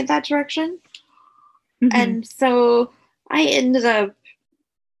having it that direction. Mhm. And so I ended up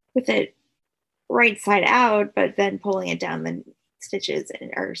with it right side out, but then pulling it down the stitches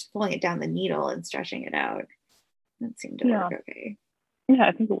or pulling it down the needle and stretching it out. That seemed to work okay. Yeah,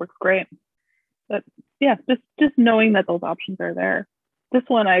 I think it works great. But yeah, just knowing that those options are there. This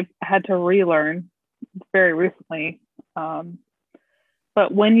one I've had to relearn very recently.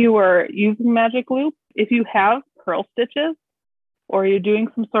 But when you are using Magic Loop, if you have purl stitches or you're doing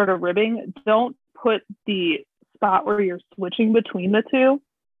some sort of ribbing, don't put the spot where you're switching between the two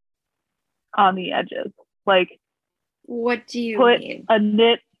on the edges. Like, what do you put mean? a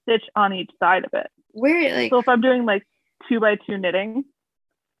knit stitch on each side of it. Where, like, so if I'm doing like 2x2 knitting,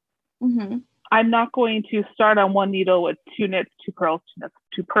 mm-hmm. I'm not going to start on one needle with 2 knits, 2 purls, 2 knits,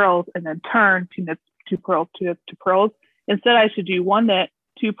 2 purls, and then turn 2 knits, 2 purls, 2 knits, 2 purls. Instead, I should do 1 knit,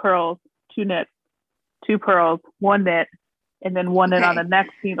 2 purls, 2 knits, 2 purls, 1 knit, and then 1 knit on the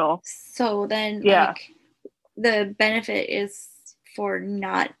next needle. So then, like, the benefit is for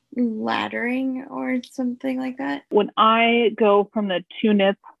not laddering or something like that? When I go from the 2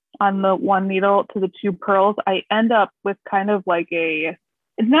 knits on the 1 needle to the 2 purls, I end up with kind of like it's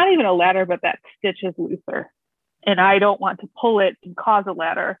not even a ladder, but that stitch is looser. And I don't want to pull it and cause a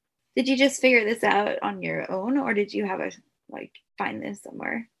ladder. Did you just figure this out on your own, or did you have find this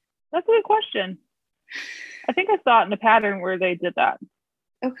somewhere? That's a good question. I think I saw it in a pattern where they did that.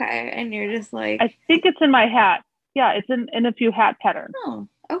 Okay, and you're just like... I think it's in my hat. Yeah, it's in a few hat patterns. Oh,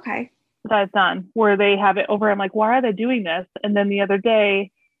 okay. That I've done, where they have it over. I'm like, why are they doing this? And then the other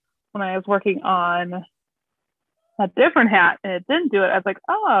day, when I was working on a different hat and it didn't do it, I was like,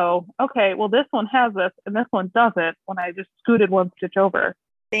 oh, okay, well, this one has this and this one doesn't, when I just scooted one stitch over.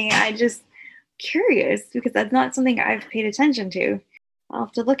 I just curious because that's not something I've paid attention to. I'll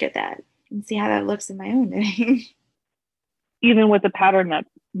have to look at that and see how that looks in my own knitting. Even with the pattern that's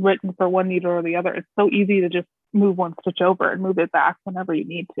written for one needle or the other, it's so easy to just move one stitch over and move it back whenever you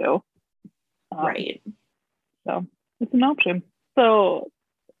need to. Right. So it's an option. So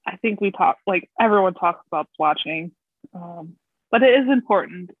I think everyone talks about swatching, but it is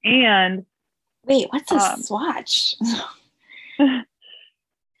important. And wait, what's a swatch?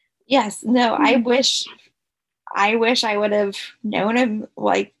 Yes, no, I wish I would have known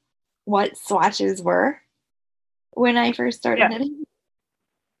what swatches were when I first started knitting.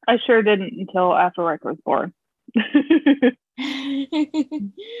 I sure didn't until after Riker was born. The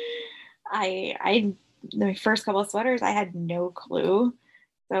first couple of sweaters, I had no clue.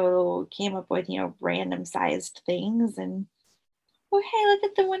 So came up with, random sized things and, oh, hey, look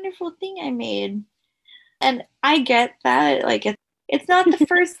at the wonderful thing I made. And I get that. Like, it's not the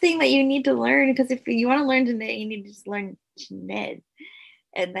first thing that you need to learn, because if you want to learn to knit, you need to just learn to knit.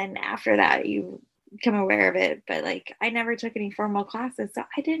 And then after that, you become aware of it. But I never took any formal classes, so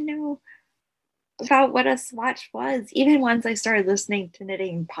I didn't know about what a swatch was. Even once I started listening to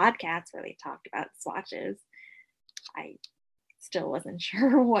knitting podcasts where they talked about swatches, I still wasn't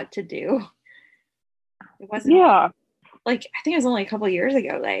sure what to do. It wasn't. Yeah. I think it was only a couple of years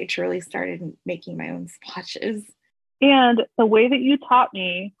ago that I truly started making my own swatches. And the way that you taught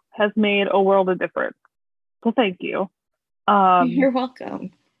me has made a world of difference. So thank you. You're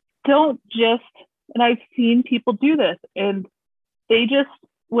welcome. And I've seen people do this, and they just,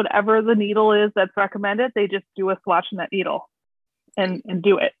 whatever the needle is that's recommended, they just do a swatch in that needle and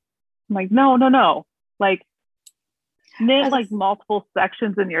do it. I'm like, no. Knit multiple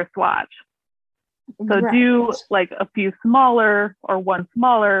sections in your swatch. So do a few smaller or one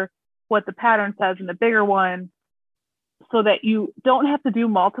smaller, what the pattern says in the bigger one, so that you don't have to do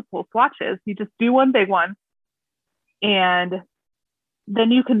multiple swatches. You just do one big one, and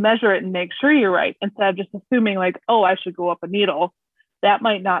then you can measure it and make sure you're right, instead of just assuming I should go up a needle. That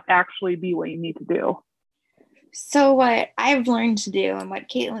might not actually be what you need to do. So what I've learned to do, and what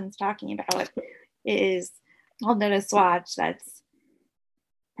Caitlin's talking about, is I'll knit a swatch that's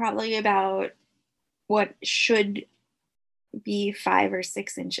probably about what should be 5 or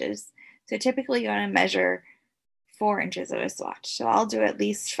 6 inches. So typically you want to measure 4 inches of a swatch. So I'll do at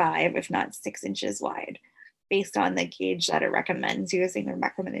least 5, if not 6 inches wide, based on the gauge that it recommends using the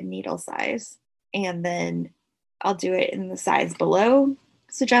recommended needle size. And then I'll do it in the size below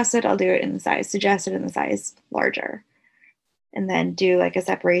suggested. I'll do it in the size suggested and the size larger. And then do a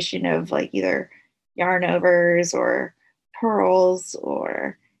separation of either yarn overs or purls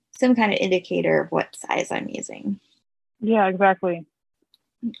or some kind of indicator of what size I'm using. Yeah, exactly.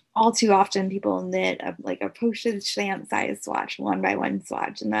 All too often people knit a postage stamp size swatch, 1x1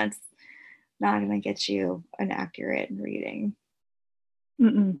 swatch, and that's not going to get you an accurate reading.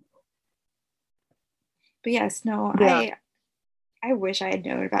 Mm-mm. But yes, no, yeah. I wish I had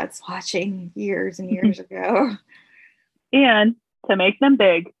known about swatching years and years ago. And to make them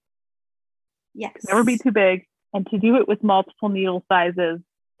big, Yes. never be too big, and to do it with multiple needle sizes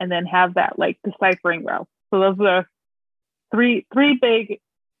and then have that like deciphering row. So those are three big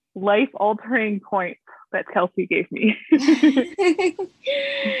life altering points that Kelsey gave me.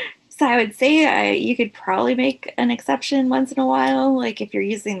 So I would say you could probably make an exception once in a while, like if you're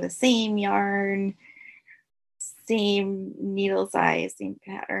using the same yarn, same needle size, same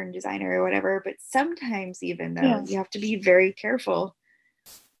pattern designer or whatever. But sometimes even though you have to be very careful.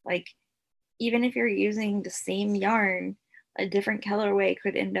 Like even if you're using the same yarn, a different colorway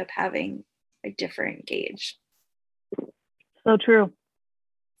could end up having a different gauge. So true.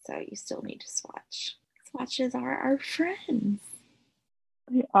 So you still need to swatch. Swatches are our friends.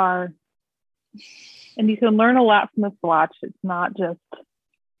 They are. And you can learn a lot from the swatch. It's not just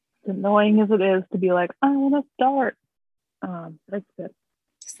as annoying as it is to be like, I want to start. That's good.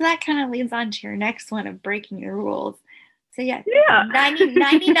 So that kind of leads on to your next one of breaking your rules. So yeah.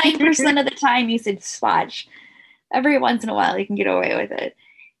 99% of the time you said swatch. Every once in a while you can get away with it.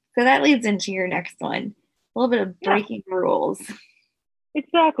 So that leads into your next one. A little bit of breaking rules.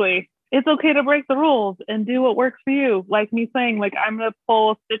 Exactly. It's okay to break the rules and do what works for you. Like me saying, like, I'm going to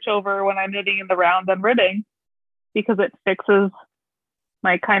pull a stitch over when I'm knitting in the round I'm knitting because it fixes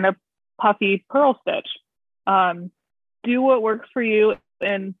my kind of puffy purl stitch. Do what works for you.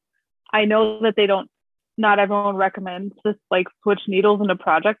 And I know that not everyone recommends just like switch needles in a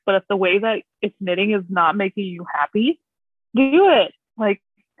project, but if the way that it's knitting is not making you happy, do it. Like,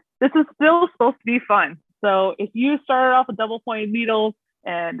 this is still supposed to be fun. So if you started off with double pointed needles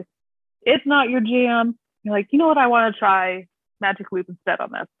and it's not your jam, you're like, you know what, I want to try magic loop instead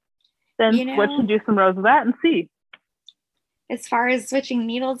on this. Then switch and do some rows of that and see. As far as switching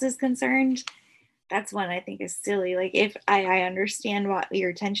needles is concerned, that's one I think is silly. Like if I understand what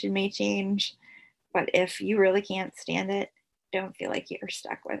your tension may change, but if you really can't stand it, don't feel like you're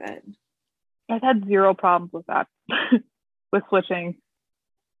stuck with it. I've had zero problems with that, with switching.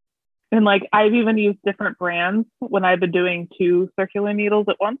 And like, I've even used different brands when I've been doing 2 circular needles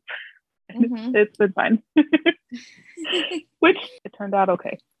at once. Mm-hmm. It's been fine. Which it turned out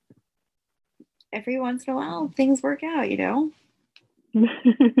okay. Every once in a while, things work out, you know?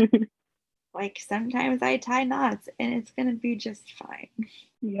 Like sometimes I tie knots and it's going to be just fine.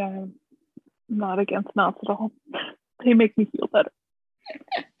 Yeah, I'm not against knots at all. They make me feel better.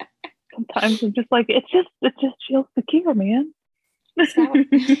 Sometimes I'm just like, it just feels secure, man. So,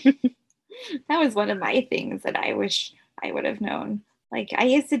 that was one of my things that I wish I would have known. Like I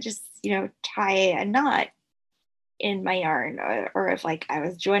used to just, tie a knot in my yarn, or if like I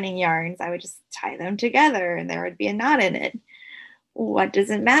was joining yarns, I would just tie them together and there would be a knot in it. What does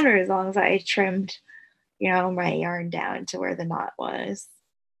it matter as long as I trimmed, my yarn down to where the knot was?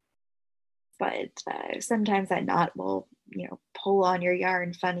 But sometimes that knot will, pull on your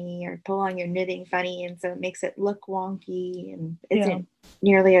yarn funny or pull on your knitting funny. And so it makes it look wonky and isn't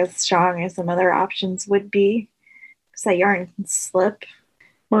nearly as strong as some other options would be. So that yarn can slip.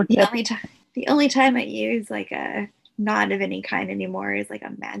 The only time I use like a knot of any kind anymore is like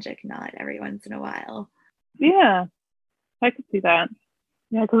a magic knot every once in a while. Yeah, I could see that.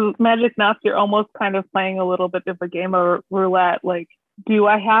 Yeah, because magic knots, you're almost kind of playing a little bit of a game of roulette. Like, do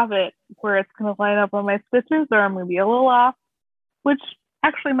I have it where it's going to line up on my stitches, or I'm going to be a little off? Which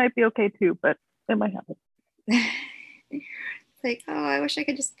actually might be okay too, but it might happen. It's like, oh, I wish I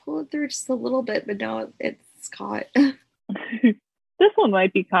could just pull it through just a little bit, but no, it's caught. This one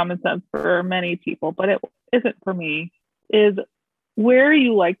might be common sense for many people, but it isn't for me, is where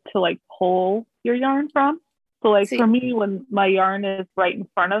you like to like pull your yarn from. So like for me, when my yarn is right in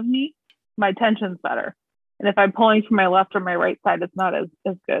front of me, my tension's better. And if I'm pulling from my left or my right side, it's not as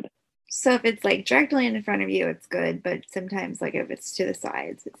good. So if it's like directly in front of you, it's good. But sometimes like if it's to the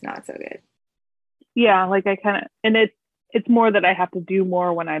sides, it's not so good. Yeah, like I kind of, and it's more that I have to do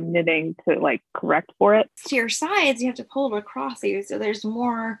more when I'm knitting to like correct for it. To your sides, you have to pull it across you. So there's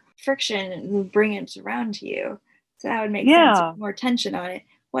more friction and bring it around to you. So that would make sense with more tension on it.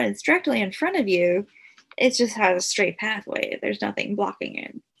 When it's directly in front of you, it just has a straight pathway. There's nothing blocking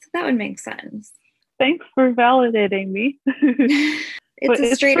it. So that would make sense. Thanks for validating me. It's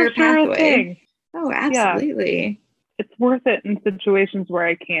a straighter pathway. Oh, absolutely. Yeah. It's worth it in situations where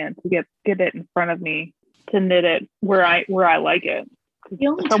I can to get it in front of me to knit it where I like it.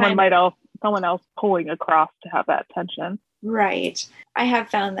 Someone else pulling across to have that tension. Right. I have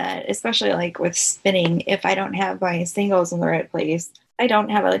found that, especially like with spinning, if I don't have my singles in the right place, I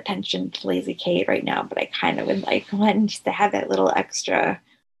don't have a tension to Lazy Kate right now, but I kind of would like one just to have that little extra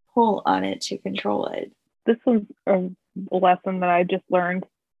pull on it to control it. This was a a lesson that I just learned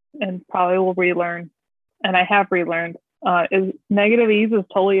and probably will relearn, and I have relearned, is negative ease is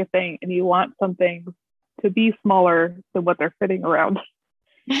totally a thing, and you want some things to be smaller than what they're fitting around.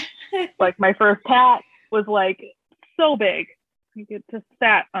 Like my first hat was like so big, it just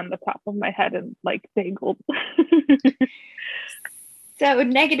sat on the top of my head and like dangled. So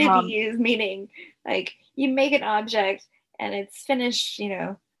negative ease meaning like you make an object and it's finished,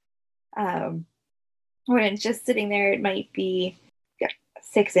 when it's just sitting there, it might be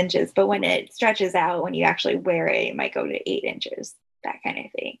 6 inches, but when it stretches out, when you actually wear it, it might go to 8 inches, that kind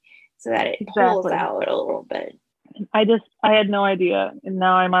of thing, so that it pulls out a little bit. I had no idea, and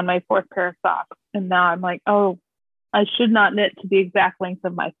now I'm on my 4th pair of socks, and now I'm like, oh, I should not knit to the exact length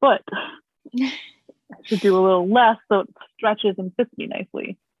of my foot. I should do a little less so it stretches and fits me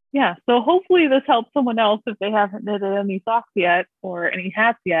nicely. Yeah, so hopefully this helps someone else if they haven't knitted any socks yet or any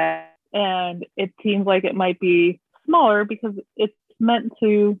hats yet, and it seems like it might be smaller because it's meant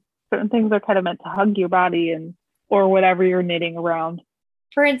to, certain things are kind of meant to hug your body and or whatever you're knitting around.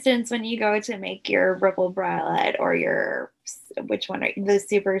 For instance, when you go to make your ripple bralette or your, which one, the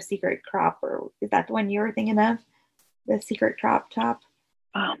super secret crop, or is that the one you were thinking of? The secret crop top?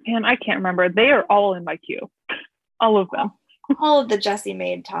 Oh man, I can't remember. They are all in my queue. All of them. All of the Jessie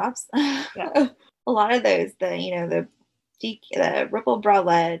made tops. Yeah. A lot of those, the ripple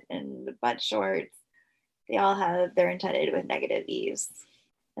bralette and the butt shorts, they all they're intended with negative ease.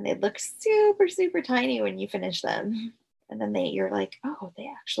 And they look super, super tiny when you finish them. And then you're like, oh, they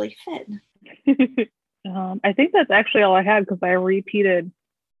actually fit. I think that's actually all I had because I repeated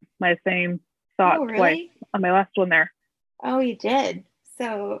my same thought twice on my last one there. Oh, you did?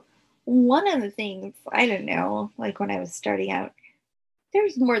 So one of the things, I don't know, like when I was starting out,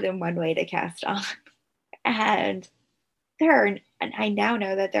 there's more than one way to cast on. And I now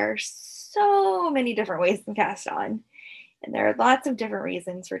know that there are so many different ways to cast on. And there are lots of different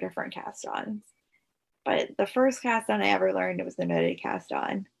reasons for different cast ons. But the first cast on I ever learned was the knitted cast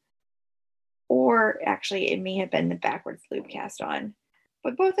on. Or actually, it may have been the backwards loop cast on.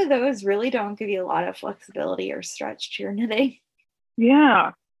 But both of those really don't give you a lot of flexibility or stretch to your knitting.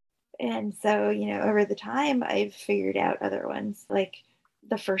 Yeah. And so, over the time, I've figured out other ones. Like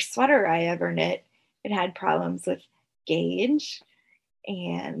the first sweater I ever knit, it had problems with gauge.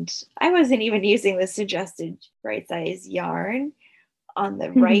 And I wasn't even using the suggested right size yarn on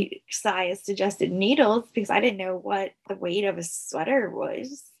the right size suggested needles because I didn't know what the weight of a sweater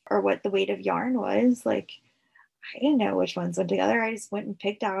was or what the weight of yarn was. Like, I didn't know which ones went together. I just went and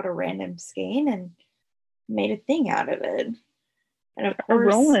picked out a random skein and made a thing out of it. And of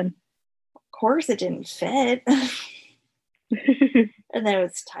course it didn't fit. And then it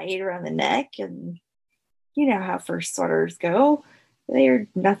was tight around the neck, and you know how first sweaters go. They are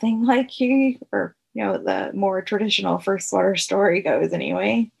nothing like the more traditional first sweater story goes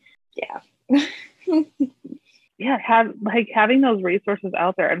anyway. Yeah. Yeah, having those resources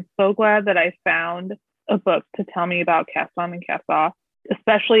out there. I'm so glad that I found a book to tell me about cast on and cast off,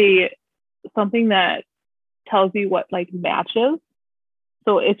 especially something that tells you what matches.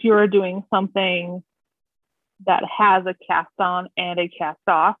 So if you're doing something that has a cast on and a cast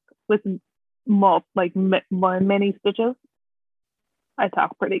off with many stitches, I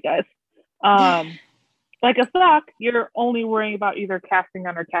talk pretty, guys. Like a sock, you're only worrying about either casting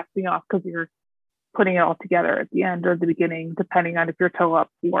on or casting off because you're putting it all together at the end or the beginning, depending on if you're toe up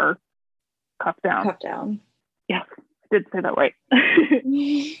or cuff down. Cuff down. Yes, I did say that right.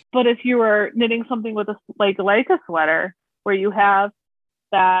 But if you were knitting something with like a sweater where you have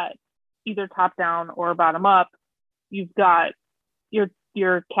that either top down or bottom up, you've got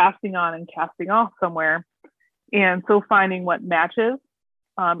you're casting on and casting off somewhere, and so finding what matches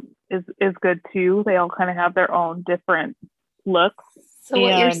is good too. They all kind of have their own different looks. So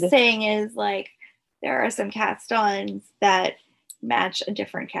what you're saying is there are some cast-ons that match a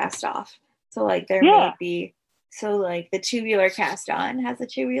different cast-off. So there may be, the tubular cast-on has a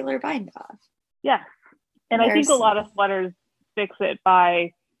tubular bind-off. Yes. And I think a lot of sweaters fix it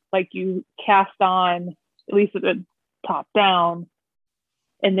by you cast on, at least at the top down,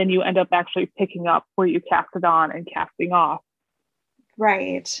 and then you end up actually picking up where you casted on and casting off.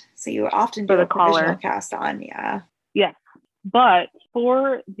 Right. So you often do a provisional cast on, yeah. Yes. But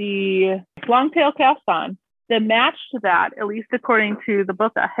for the long tail cast on, the match to that, at least according to the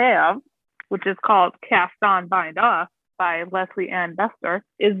book I have, which is called Cast On Bind Off by Leslie Ann Bester,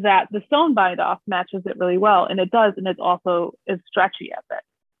 is that the sewn bind off matches it really well. And it does. And it also is stretchy a bit.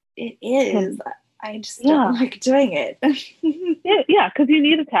 It is. I just don't like doing it. Yeah, because you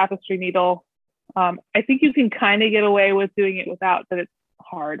need a tapestry needle. I think you can kind of get away with doing it without, but it's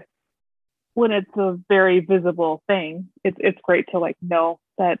hard. when it's a very visible thing, it's great to like know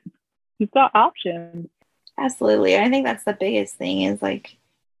that you've got options. Absolutely. I think that's the biggest thing is like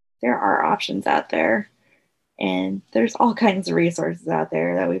there are options out there, and there's all kinds of resources out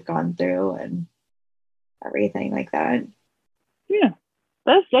there that we've gone through and everything like that. Yeah,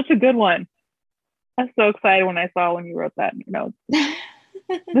 that's such a good one. I was so excited when I saw when you wrote that in your notes.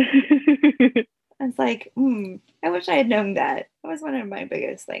 It's like, I wish I had known that. That was one of my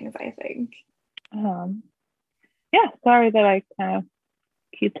biggest things, I think. Yeah, sorry that I kind of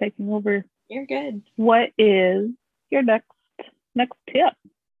keep taking over. You're good. What is your next tip?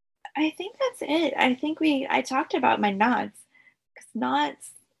 I think that's it. I think I talked about my knots, because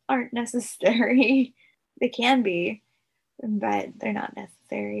knots aren't necessary. They can be, but they're not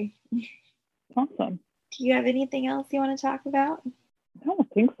necessary. Awesome. Do you have anything else you want to talk about? I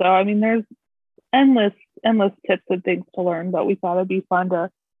don't think so. I mean, there's endless tips and things to learn, but we thought it'd be fun to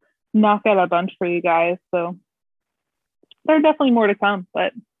knock out a bunch for you guys. So there are definitely more to come,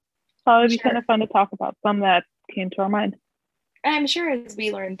 but thought it'd be kind of fun to talk about some that came to our mind. I'm sure as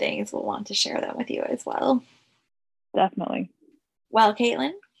we learn things, we'll want to share them with you as well. Definitely. Well,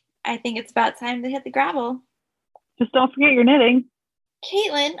 Caitlin, I think it's about time to hit the gravel. Just don't forget your knitting.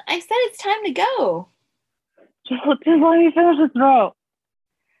 Caitlin, I said it's time to go. Just let me finish this row.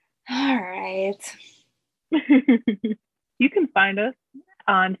 All right. You can find us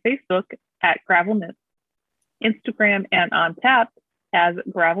on Facebook at Gravel Knits, Instagram and on tap as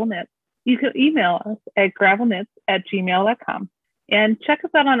Gravel Knits. You can email us at gravelknits@gmail.com and check us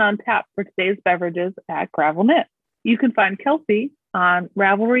out on tap for today's beverages at Gravel Knit. You can find Kelsey on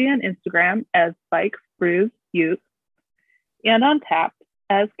Ravelry and Instagram as Bikes Brews Youth and on tap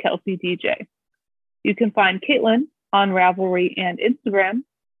as Kelsey DJ. You can find Caitlin on Ravelry and Instagram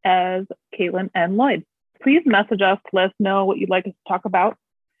as Caitlin N. Lloyd. Please message us, let us know what you'd like us to talk about.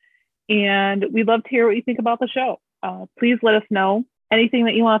 And we'd love to hear what you think about the show. Please let us know anything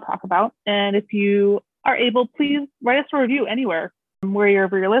that you want to talk about. And if you are able, please write us a review anywhere,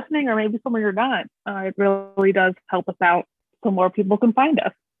 wherever you're listening or maybe somewhere you're not. It really does help us out so more people can find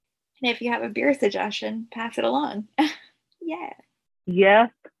us. And if you have a beer suggestion, pass it along. Yeah.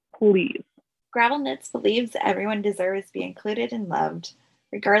 Yes, please. Gravel Knits believes everyone deserves to be included and loved,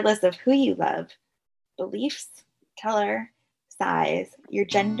 regardless of who you love, beliefs, color, size, your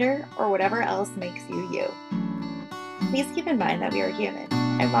gender, or whatever else makes you you. Please keep in mind that we are human,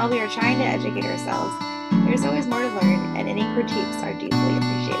 and while we are trying to educate ourselves, there's always more to learn, and any critiques are deeply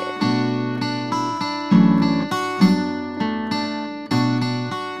appreciated.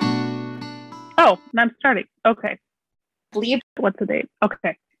 Oh, and I'm starting. Okay. Bleep. What's the date?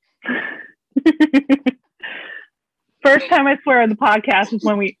 Okay. First time I swear on the podcast is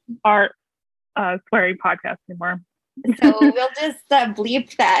when we aren't swearing podcast anymore. So we'll just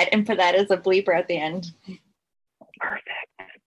bleep that and put that as a bleeper at the end. Perfect.